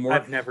that anymore.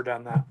 I've never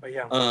done that, but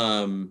yeah.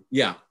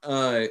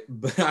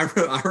 But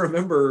I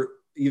remember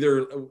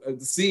either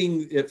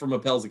seeing it from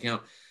Appel's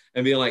account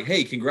and being like,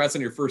 "Hey, congrats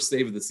on your first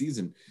save of the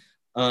season."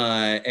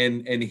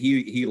 And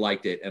he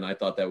liked it, and I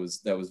thought that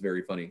was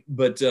very funny.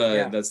 But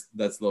that's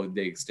the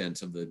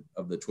extent of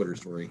the Twitter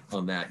story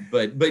on that.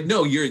 But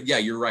no,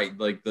 you're right.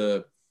 Like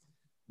there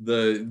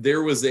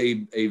was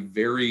a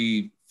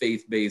very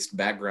faith-based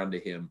background to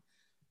him.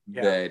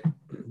 I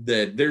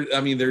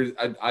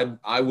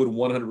would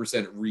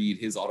 100% read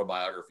his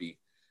autobiography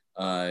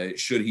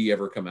should he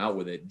ever come out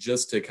with it,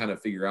 just to kind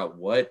of figure out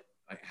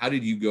how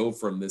did you go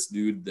from this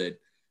dude that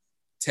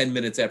 10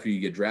 minutes after you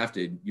get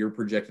drafted, you're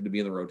projected to be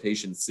in the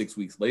rotation 6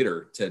 weeks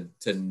later to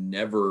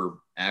never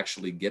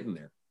actually get in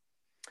there.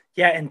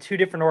 Yeah. In two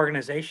different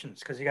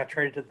organizations, because he got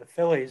traded to the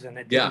Phillies and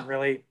it didn't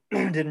really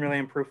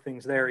improve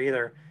things there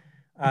either.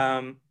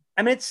 I mean,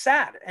 it's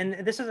sad.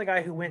 And this is a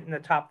guy who went in the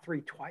top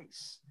three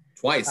twice.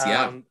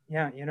 Yeah.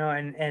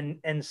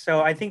 And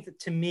so I think that,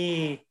 to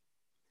me,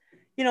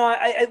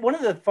 I one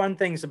of the fun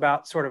things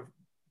about sort of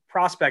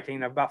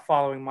prospecting, about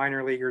following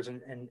minor leaguers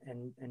and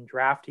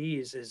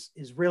draftees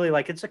is really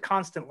it's a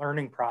constant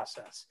learning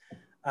process.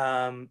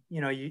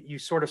 You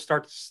sort of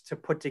start to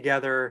put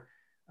together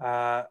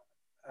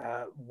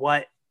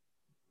what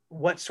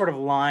sort of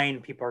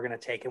line people are going to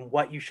take and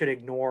what you should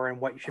ignore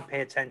and what you should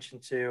pay attention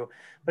to.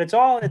 But it's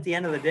all, at the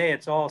end of the day,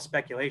 it's all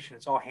speculation.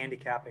 It's all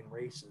handicapping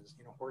races,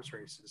 horse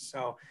races.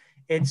 So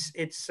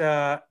it's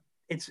a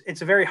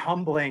very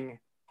humbling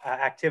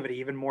activity,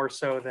 even more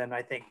so than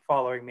I think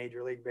following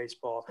Major League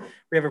Baseball.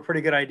 We have a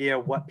pretty good idea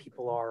what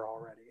people are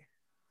already.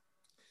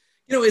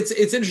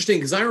 It's interesting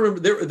because I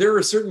remember there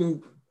are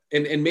certain,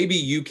 and maybe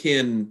you've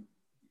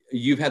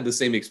had the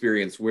same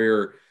experience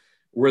where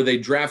they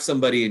draft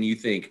somebody and you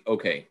think,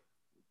 okay,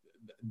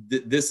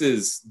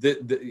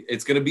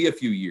 it's going to be a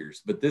few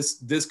years, but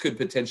this could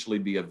potentially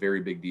be a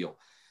very big deal.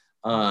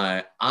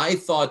 I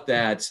thought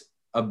that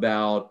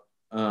about,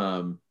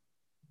 I'm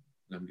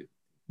good.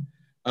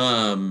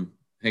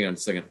 Hang on a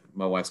second.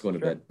 My wife's going to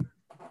bed.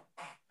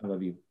 I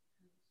love you.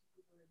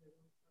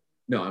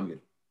 No, I'm good.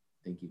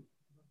 Thank you.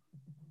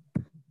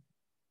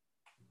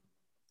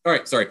 All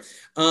right. Sorry.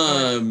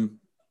 I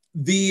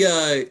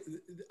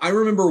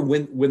remember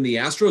when the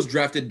Astros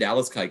drafted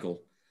Dallas Keuchel,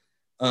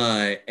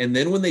 and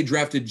then when they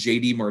drafted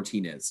JD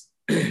Martinez,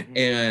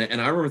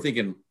 and I remember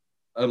thinking,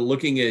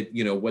 looking at,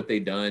 what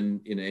they'd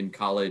done in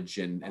college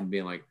and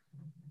being like,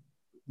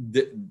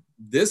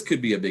 this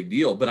could be a big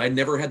deal, but I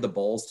never had the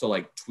balls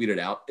to tweet it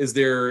out. Is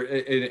there,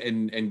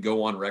 and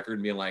go on record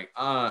and being like,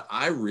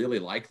 I really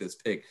like this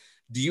pick.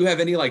 Do you have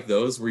any like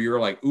those where you're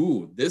like,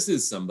 ooh, this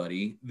is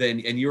somebody,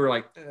 and you were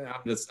like,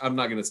 I'm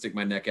not going to stick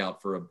my neck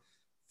out for a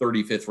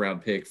 35th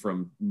round pick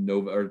from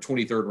Nova, or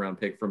 23rd round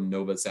pick from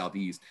Nova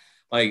Southeast.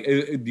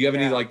 Do you have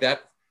any like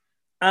that?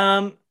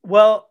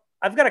 Well,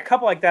 I've got a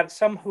couple like that,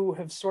 some who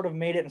have sort of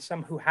made it and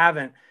some who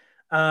haven't.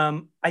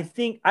 I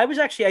think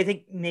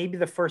maybe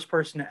the first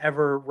person to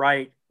ever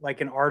write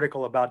an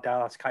article about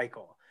Dallas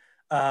Keuchel.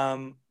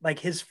 like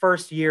his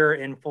first year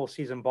in full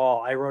season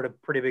ball, I wrote a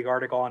pretty big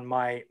article on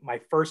my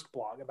first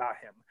blog about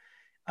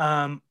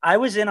him. I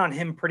was in on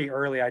him pretty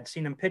early. I'd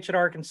seen him pitch at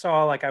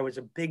Arkansas. Like I was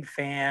a big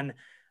fan.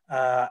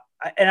 I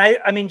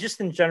mean, just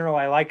in general,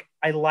 I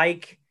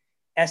like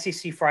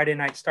SEC Friday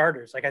night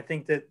starters. Like I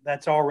think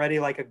that's already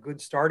like a good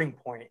starting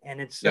point.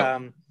 And it's,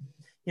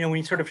 you know, when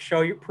you sort of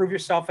prove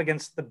yourself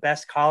against the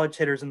best college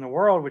hitters in the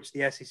world, which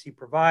the SEC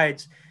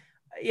provides,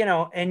 you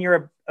know, and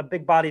you're a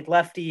big bodied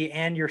lefty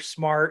and you're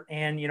smart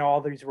and, you know, all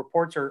these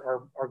reports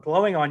are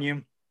glowing on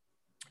you.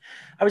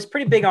 I was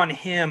pretty big on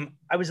him.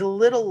 I was a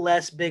little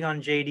less big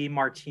on JD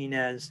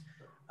Martinez.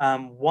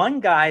 One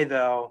guy,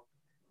 though,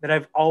 that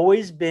I've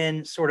always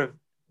been sort of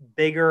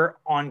bigger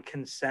on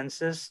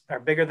consensus or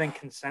bigger than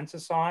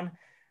consensus on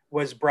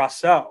was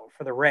Brasso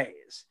for the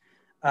Rays.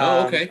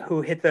 Okay.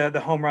 Who hit the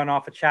home run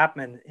off of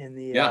Chapman in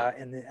the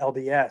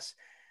LDS.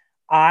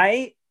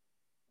 I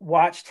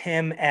watched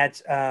him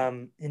at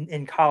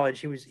in college.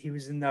 He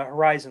was in the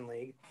Horizon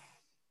League,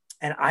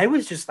 and I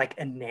was just like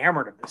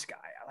enamored of this guy.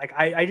 Like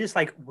I just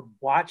like would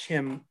watch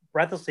him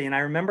breathlessly. And I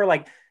remember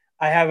like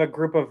I have a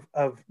group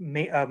of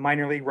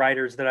minor league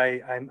writers that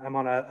I'm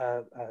on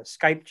a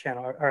Skype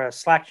channel or a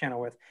Slack channel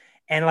with,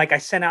 and like I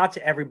sent out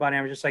to everybody.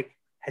 I was just like,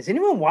 has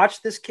anyone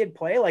watched this kid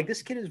play? Like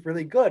this kid is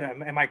really good.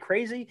 Am I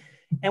crazy?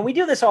 And we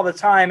do this all the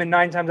time. And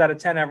 9 times out of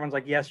 10, everyone's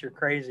like, yes, you're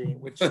crazy,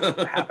 which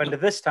happened to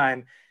this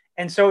time.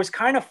 And so it was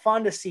kind of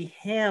fun to see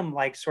him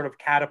like sort of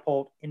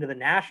catapult into the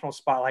national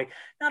spotlight.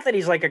 Not that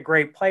he's like a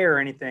great player or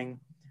anything,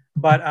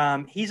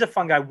 but he's a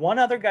fun guy. One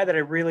other guy that I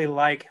really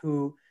like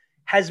who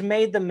has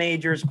made the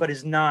majors, but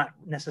is not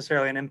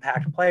necessarily an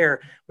impact player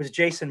was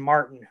Jason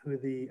Martin, who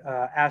the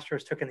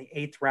Astros took in the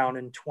 8th round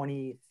in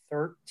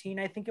 2013,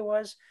 I think it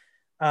was.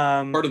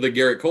 Part of the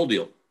Garrett Cole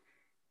deal.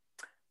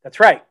 That's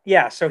right.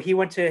 Yeah. So he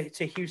went to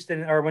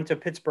Houston or went to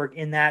Pittsburgh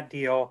in that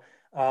deal,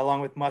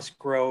 along with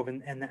Musgrove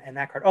and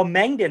that card. Oh,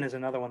 Mangden is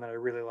another one that I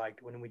really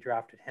liked when we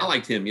drafted him. I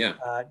liked him. Yeah.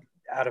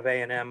 Out of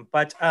A&M.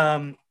 But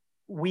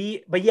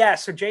yeah,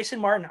 so Jason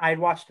Martin, I'd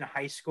watched in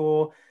high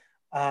school.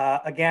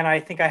 Again,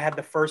 I think I had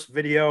the first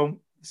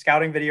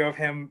scouting video of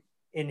him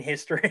in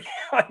history.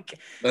 Like,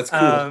 that's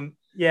cool.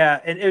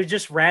 Yeah. And it was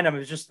just random. I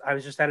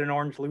was just at an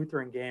Orange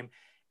Lutheran game.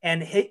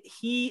 And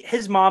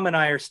his mom and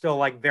I are still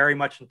like very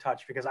much in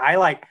touch because I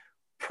like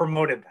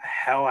promoted the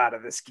hell out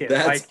of this kid.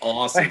 That's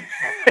awesome.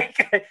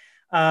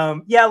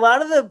 Yeah, a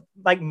lot of the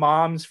like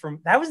moms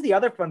that was the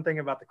other fun thing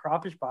about the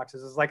Crawfish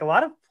Boxes is like a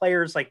lot of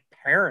players like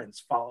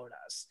parents followed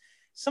us.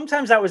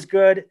 Sometimes that was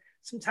good.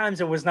 Sometimes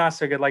it was not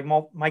so good. Like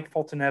Mike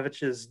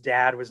Fultonevich's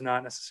dad was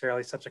not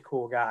necessarily such a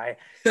cool guy.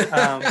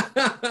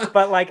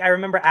 But like I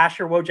remember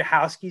Asher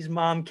Wojciechowski's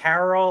mom,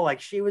 Carol,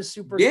 like she was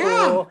super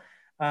cool.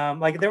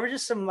 Like there were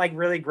just some like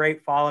really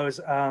great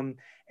follows.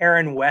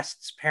 Aaron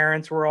West's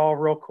parents were all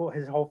real cool.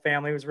 His whole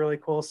family was really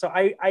cool. So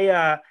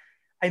I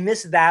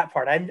miss that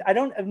part.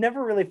 I've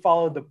never really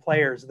followed the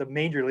players, the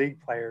major league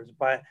players,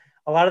 but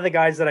a lot of the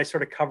guys that I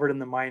sort of covered in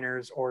the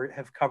minors or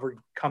have covered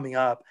coming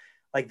up,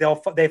 like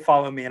they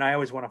follow me and I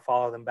always want to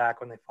follow them back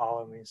when they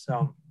follow me.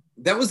 So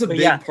that was a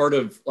big part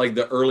of like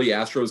the early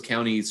Astros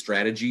County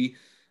strategy.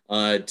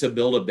 To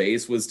build a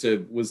base was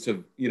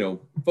to, you know,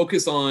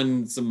 focus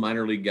on some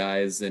minor league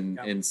guys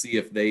and see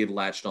if they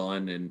latched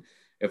on. And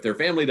if their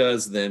family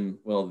does, then,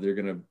 well, they're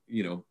going to,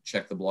 you know,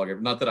 check the blog.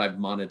 Not that I've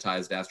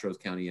monetized Astros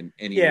County in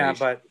any way,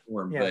 shape,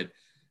 or form, but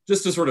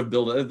just to sort of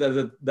build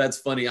it. That's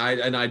funny.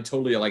 I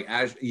totally like,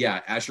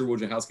 Asher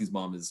Wojciechowski's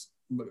mom is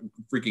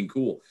freaking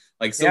cool.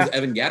 Like, so is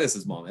Evan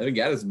Gaddis's mom. Evan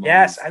Gaddis's mom.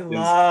 Yes, I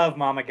love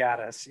Mama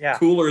Gaddis. Yeah.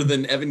 Cooler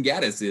than Evan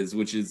Gaddis is,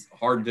 which is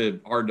hard to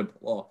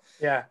pull off.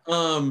 Yeah.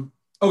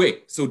 Okay,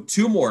 so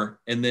 2 more,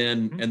 and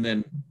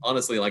then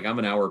honestly, like I'm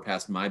an hour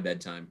past my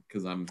bedtime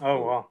because I'm. Oh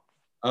wow.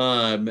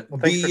 Well,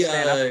 thanks for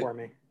staying up for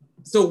me.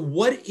 So,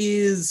 what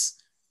is,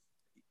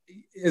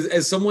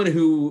 as someone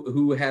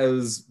who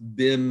has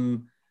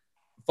been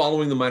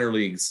following the minor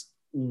leagues,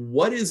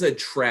 what is a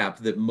trap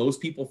that most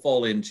people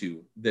fall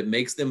into that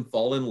makes them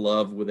fall in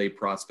love with a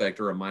prospect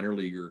or a minor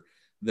leaguer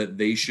that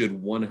they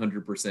should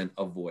 100%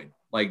 avoid?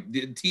 Like,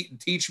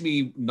 teach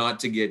me not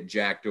to get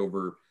jacked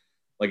over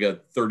like a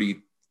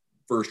 31st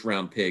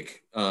round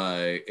pick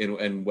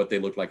and what they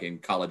look like in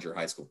college or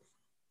high school.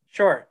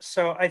 Sure.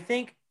 So I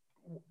think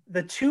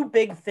the 2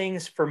 big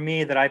things for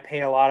me that I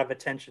pay a lot of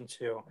attention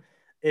to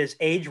is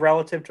age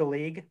relative to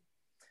league.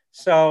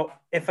 So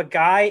if a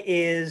guy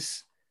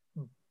is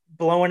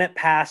blowing it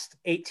past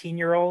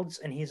 18-year-olds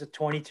and he's a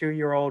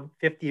 22-year-old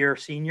 50-year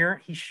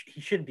senior, he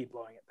should be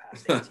blowing it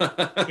past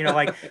 18. You know,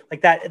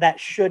 like that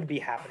should be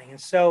happening. And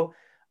so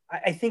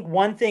I think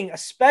one thing,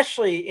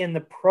 especially in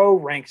the pro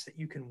ranks that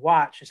you can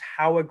watch, is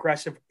how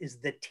aggressive is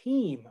the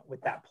team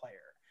with that player.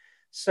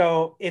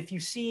 So if you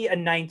see a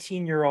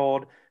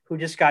 19-year-old who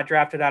just got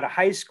drafted out of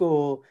high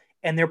school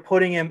and they're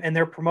promoting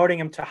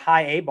him to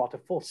high A ball, to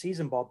full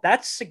season ball,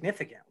 that's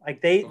significant. Like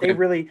they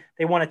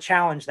want to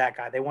challenge that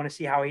guy. They want to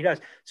see how he does.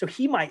 So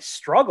he might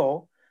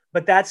struggle,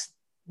 but that's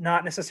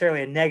not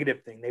necessarily a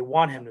negative thing. They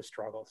want him to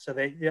struggle. So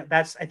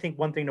that's, I think,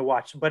 one thing to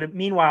watch. But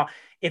meanwhile,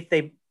 if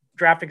they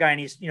draft a guy and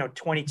he's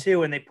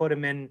 22 and they put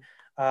him in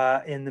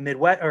the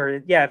Midwest,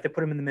 or if they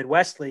put him in the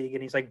Midwest League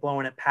and he's like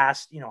blowing it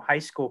past high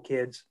school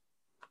kids,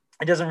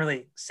 it doesn't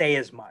really say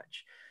as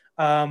much.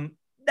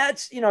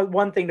 That's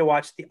one thing to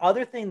watch. The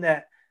other thing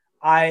that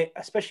I,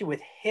 especially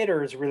with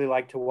hitters, really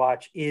like to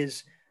watch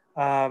is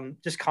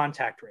just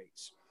contact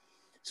rates.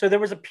 So there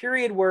was a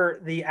period where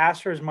the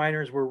Astros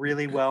minors were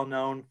really well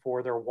known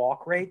for their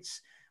walk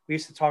rates. We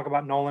used to talk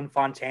about Nolan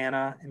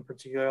Fontana in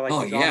particular,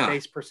 like his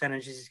on-base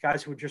percentages, these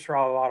guys who would just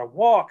draw a lot of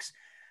walks.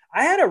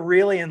 I had a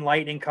really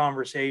enlightening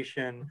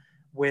conversation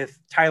with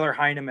Tyler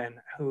Heineman,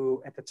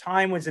 who at the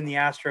time was in the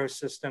Astros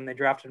system. They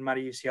drafted him out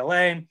of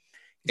UCLA.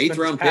 8th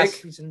round pick?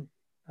 Season,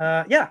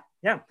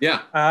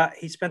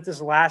 he spent this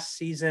last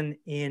season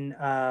in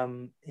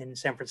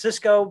San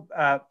Francisco,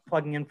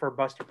 plugging in for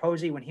Buster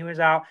Posey when he was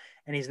out,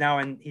 and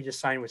he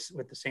just signed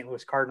with the St.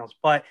 Louis Cardinals.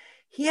 But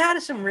he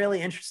had some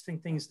really interesting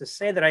things to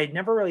say that I had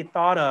never really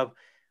thought of,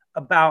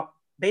 about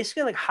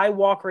basically like high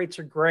walk rates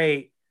are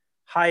great,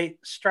 high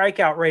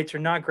strikeout rates are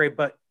not great,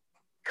 but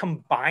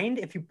combined,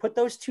 if you put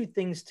those two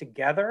things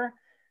together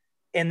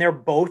and they're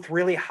both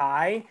really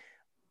high,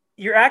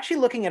 you're actually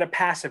looking at a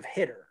passive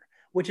hitter,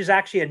 which is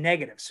actually a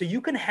negative. So you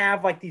can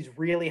have like these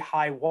really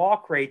high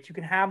walk rates. You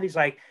can have these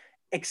like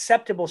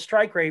acceptable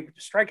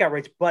strikeout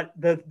rates, but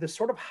the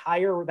sort of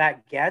higher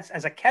that gets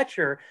as a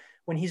catcher,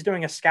 when he's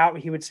doing a scout,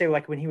 he would say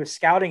like when he was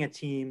scouting a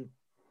team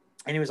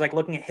and he was like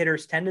looking at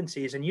hitters'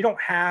 tendencies, and you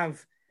don't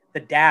have the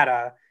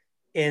data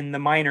in the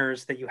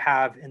minors that you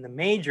have in the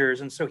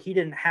majors. And so he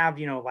didn't have,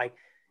 he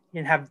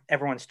didn't have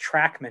everyone's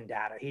TrackMan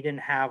data. He didn't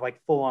have like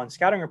full on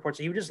scouting reports.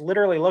 So he would just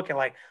literally look at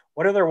like,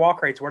 what are their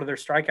walk rates? What are their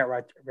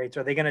strikeout rates?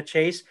 Are they going to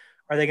chase?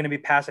 Are they going to be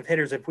passive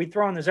hitters? If we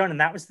throw in the zone,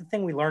 and that was the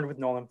thing we learned with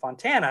Nolan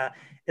Fontana,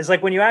 is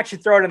like when you actually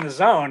throw it in the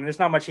zone, there's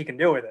not much he can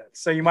do with it.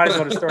 So you might as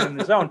well just throw it in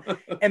the zone.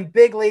 And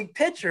big league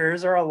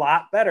pitchers are a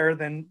lot better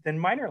than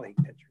minor league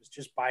pitchers,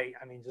 just by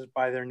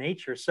their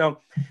nature. So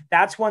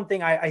that's one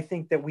thing I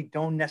think that we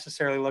don't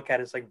necessarily look at,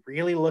 is like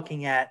really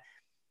looking at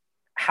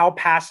how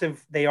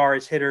passive they are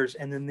as hitters.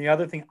 And then the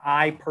other thing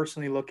I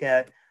personally look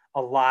at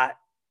a lot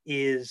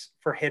is,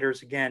 for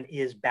hitters again,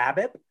 is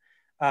BABIP,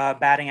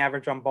 batting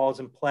average on balls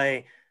in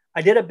play.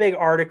 I did a big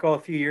article a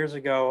few years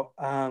ago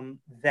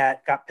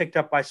that got picked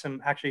up by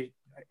some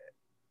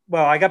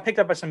I got picked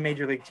up by some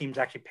major league teams,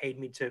 actually paid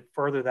me to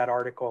further that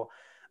article.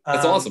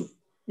 That's awesome.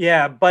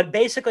 Yeah. But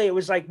basically it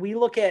was like, we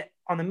look at,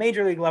 on the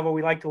major league level,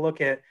 we like to look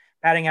at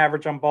batting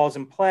average on balls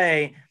in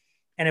play.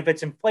 And if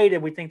it's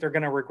inflated, we think they're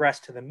going to regress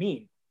to the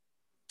mean.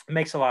 It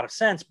makes a lot of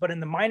sense. But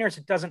in the minors,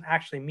 it doesn't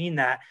actually mean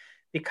that,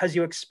 because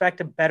you expect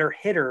a better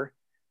hitter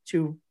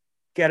to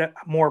get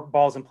more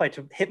balls in play,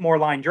 to hit more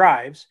line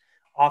drives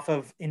off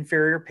of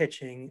inferior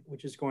pitching,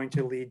 which is going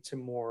to lead to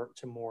more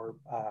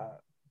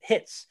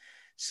hits.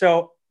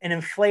 So an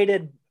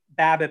inflated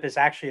BABIP is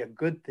actually a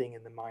good thing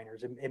in the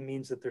minors. It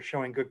means that they're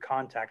showing good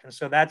contact. And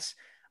so that's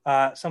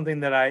something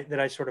that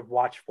I sort of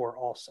watch for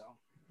also,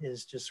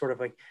 is just sort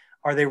of like,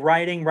 are they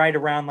riding right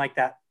around like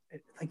that?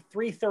 Like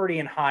 330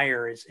 and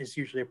higher is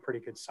usually a pretty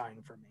good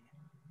sign for me.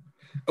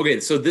 Okay.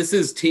 So this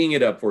is teeing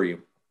it up for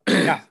you.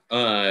 Yeah.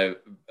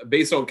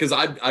 Based on, cause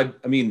I'd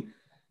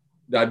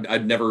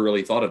never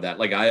really thought of that.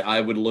 Like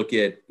I would look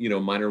at,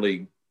 minor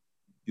league,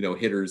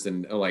 hitters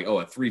and like,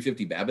 a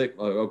 350 BABIP.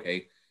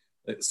 Okay.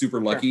 Super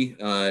lucky.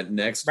 Sure.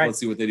 Next, right. Let's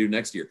see what they do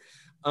next year.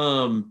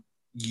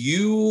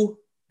 You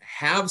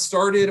have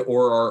started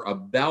or are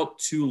about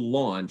to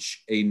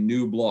launch a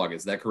new blog.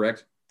 Is that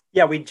correct?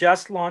 Yeah. We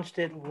just launched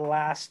it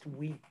last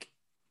week.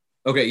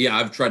 Okay. Yeah.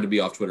 I've tried to be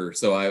off Twitter.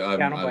 So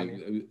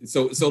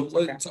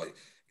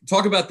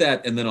talk about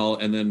that, and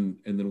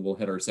then we'll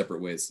head our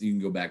separate ways. You can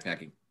go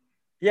backpacking.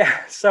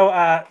 Yeah.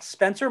 So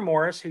Spencer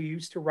Morris, who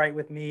used to write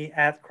with me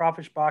at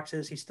Crawfish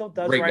Boxes, he still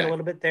does write a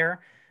little bit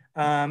there.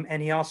 And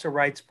he also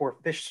writes for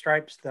Fish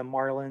Stripes, the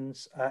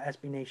Marlins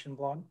SB Nation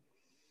blog.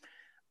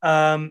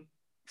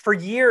 For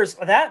years,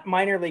 that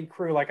minor league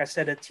crew, like I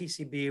said, at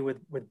TCB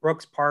with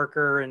Brooks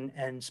Parker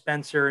and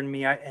Spencer and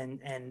me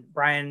and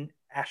Brian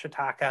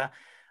Ashitaka.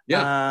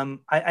 Yeah.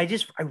 I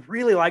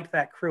really liked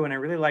that crew, and I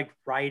really liked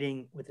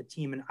writing with the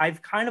team. And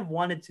I've kind of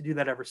wanted to do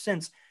that ever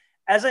since.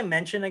 As I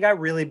mentioned, I got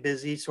really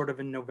busy sort of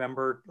in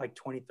November, like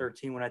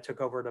 2013, when I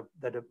took over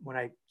when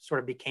I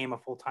sort of became a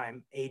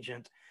full-time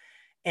agent.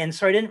 And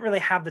so I didn't really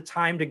have the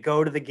time to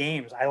go to the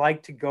games. I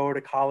like to go to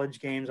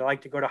college games. I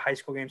like to go to high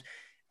school games.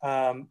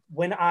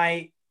 When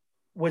I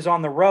was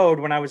on the road,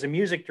 when I was a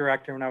music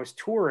director, when I was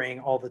touring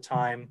all the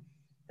time,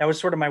 that was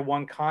sort of my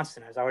one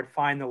constant, is I would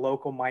find the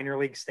local minor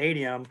league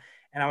stadium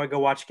and I would go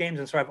watch games.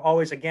 And so I've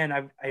always, again,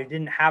 I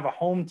didn't have a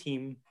home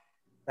team.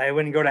 I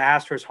wouldn't go to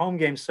Astros home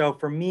games. So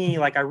for me,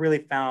 like, I really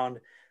found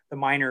the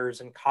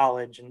minors and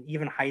college and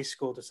even high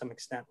school to some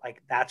extent,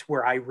 like that's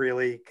where I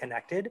really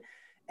connected.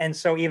 And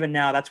so even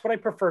now, that's what I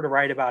prefer to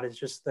write about, is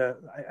just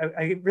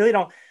I really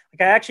don't,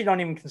 like, I actually don't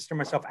even consider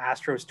myself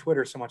Astros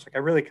Twitter so much. Like, I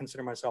really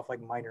consider myself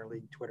like minor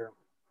league Twitter.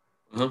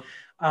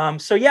 Uh-huh.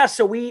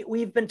 So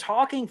we've been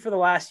talking for the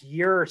last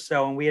year or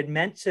so, and we had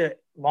meant to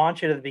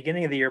launch it at the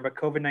beginning of the year, but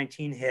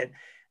COVID-19 hit.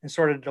 and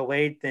sort of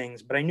delayed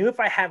things. But I knew if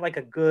I had like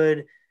a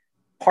good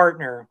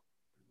partner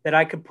that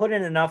I could put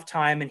in enough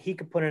time and he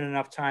could put in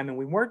enough time, and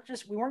we weren't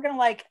going to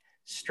like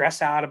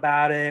stress out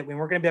about it. We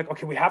weren't going to be like,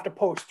 okay, we have to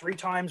post 3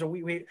 times a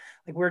week.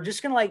 We're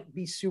just going to like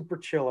be super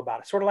chill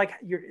about it. Sort of like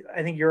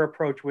I think your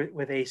approach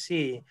with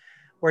AC,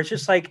 where it's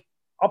just like,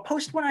 I'll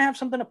post when I have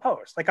something to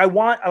post. Like I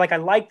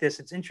like this.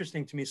 It's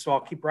interesting to me. So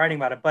I'll keep writing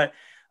about it. But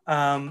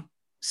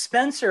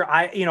Spencer,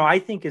 I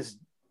think is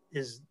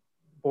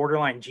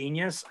borderline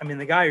genius. I mean,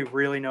 the guy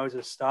really knows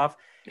his stuff.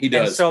 He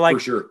does, and so, like, for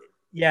sure.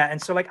 Yeah.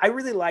 And so like, I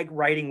really like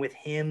writing with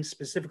him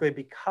specifically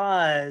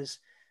because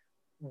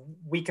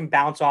we can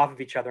bounce off of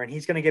each other, and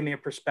he's going to give me a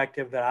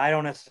perspective that I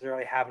don't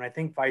necessarily have. And I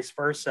think vice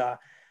versa.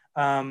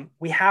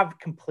 We have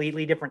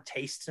completely different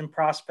tastes and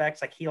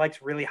prospects. Like he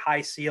likes really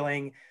high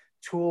ceiling,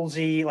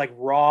 toolsy, like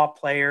raw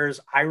players.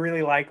 I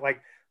really like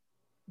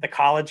the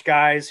college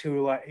guys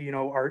who, you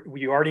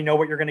already know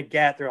what you're going to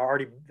get.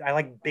 I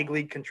like big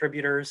league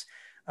contributors.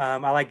 I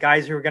like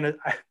guys who are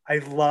I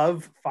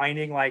love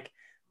finding like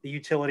the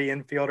utility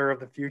infielder of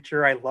the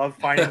future. I love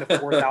finding the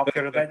fourth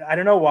outfielder. I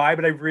don't know why,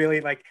 but I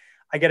really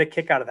I get a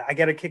kick out of that. I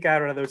get a kick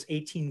out of those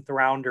 18th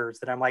rounders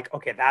that I'm like,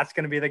 okay, that's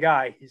going to be the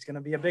guy. He's going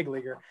to be a big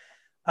leaguer.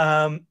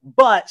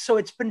 But so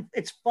it's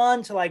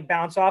fun to like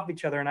bounce off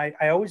each other. And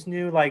I always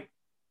knew like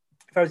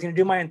if I was going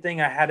to do my own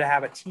thing, I had to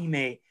have a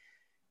teammate.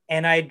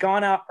 And I had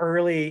gone out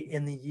early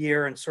in the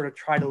year and sort of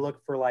tried to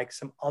look for like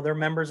some other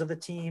members of the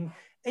team.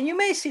 And you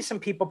may see some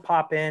people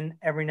pop in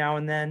every now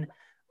and then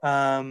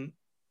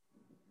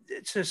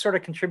to sort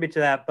of contribute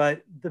to that.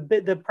 But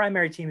the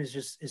primary team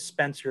is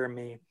Spencer and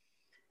me.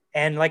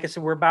 And like I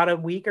said, we're about a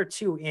week or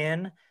 2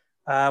 in.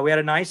 We had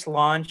a nice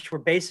launch. We're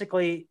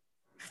basically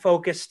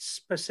focused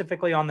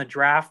specifically on the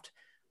draft,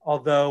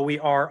 although we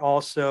are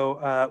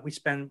also, we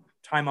spend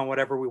time on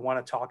whatever we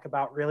want to talk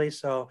about, really.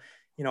 So,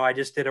 I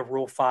just did a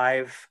Rule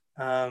 5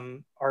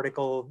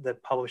 article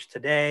that published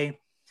today.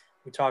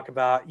 We talk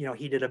about,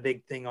 he did a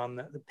big thing on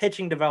the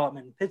pitching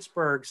development in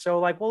Pittsburgh. So,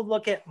 like, we'll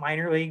look at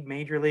minor league,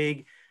 major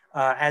league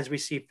as we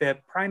see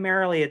fit.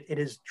 Primarily, it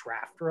is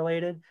draft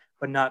related,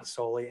 but not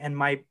solely. And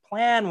my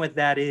plan with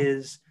that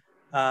is,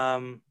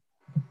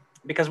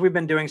 because we've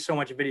been doing so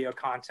much video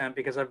content,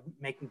 because I've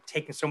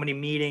taken so many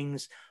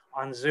meetings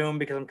on Zoom,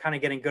 because I'm kind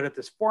of getting good at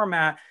this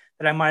format,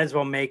 that I might as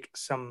well make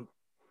some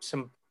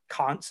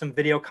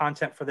video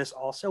content for this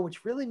also,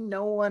 which really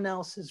no one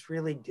else is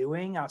really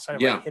doing outside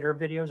of like hitter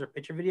videos or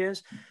pitcher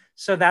videos.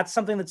 So that's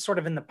something that's sort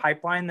of in the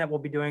pipeline that we'll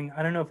be doing.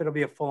 I don't know if it'll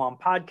be a full-on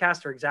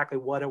podcast or exactly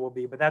what it will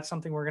be, but that's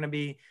something we're going to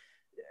be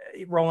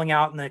rolling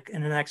out in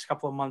the next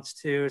couple of months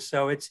too.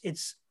 So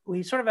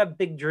we sort of have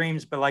big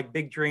dreams, but like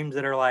big dreams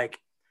that are like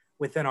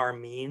within our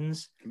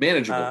means,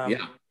 manageable.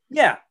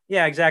 Yeah,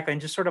 exactly.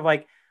 And just sort of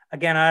like,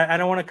 again, I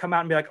don't want to come out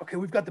and be like, okay,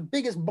 we've got the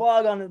biggest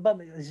blog on it, but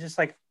it's just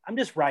like, I'm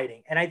just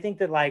writing. And I think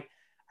that like,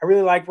 I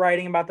really like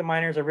writing about the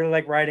minors. I really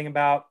like writing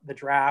about the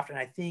draft. And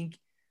I think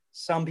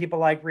some people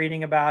like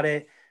reading about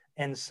it.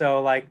 And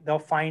so like, they'll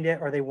find it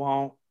or they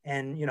won't.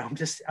 And, I'm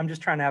just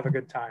trying to have a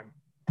good time.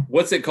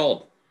 What's it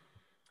called?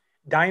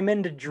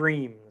 Diamond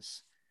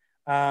Dreams.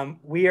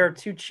 We are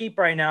too cheap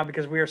right now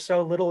because we are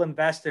so little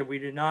invested. We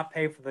did not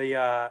pay for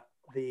the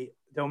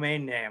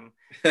domain name.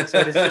 So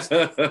it is just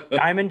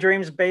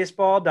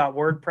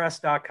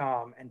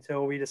diamonddreamsbaseball.wordpress.com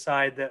until we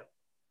decide that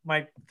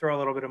might throw a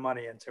little bit of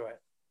money into it.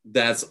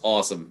 That's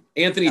awesome.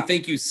 Anthony,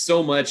 thank you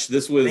so much.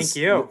 Thank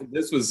you.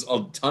 This was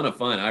a ton of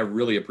fun. I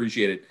really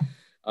appreciate it.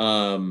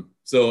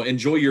 So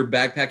enjoy your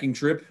backpacking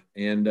trip.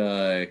 And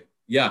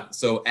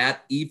so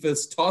at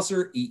Eephus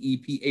Tosser,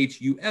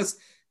 EEPHUS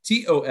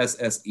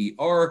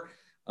TOSSER,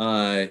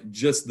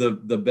 just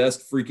the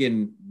best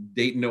freaking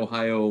Dayton,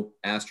 Ohio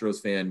Astros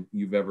fan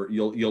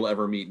you'll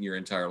ever meet in your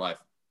entire life.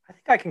 I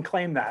think I can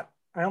claim that.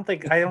 I don't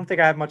think I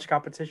have much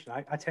competition.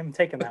 I'm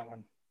taking that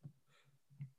one.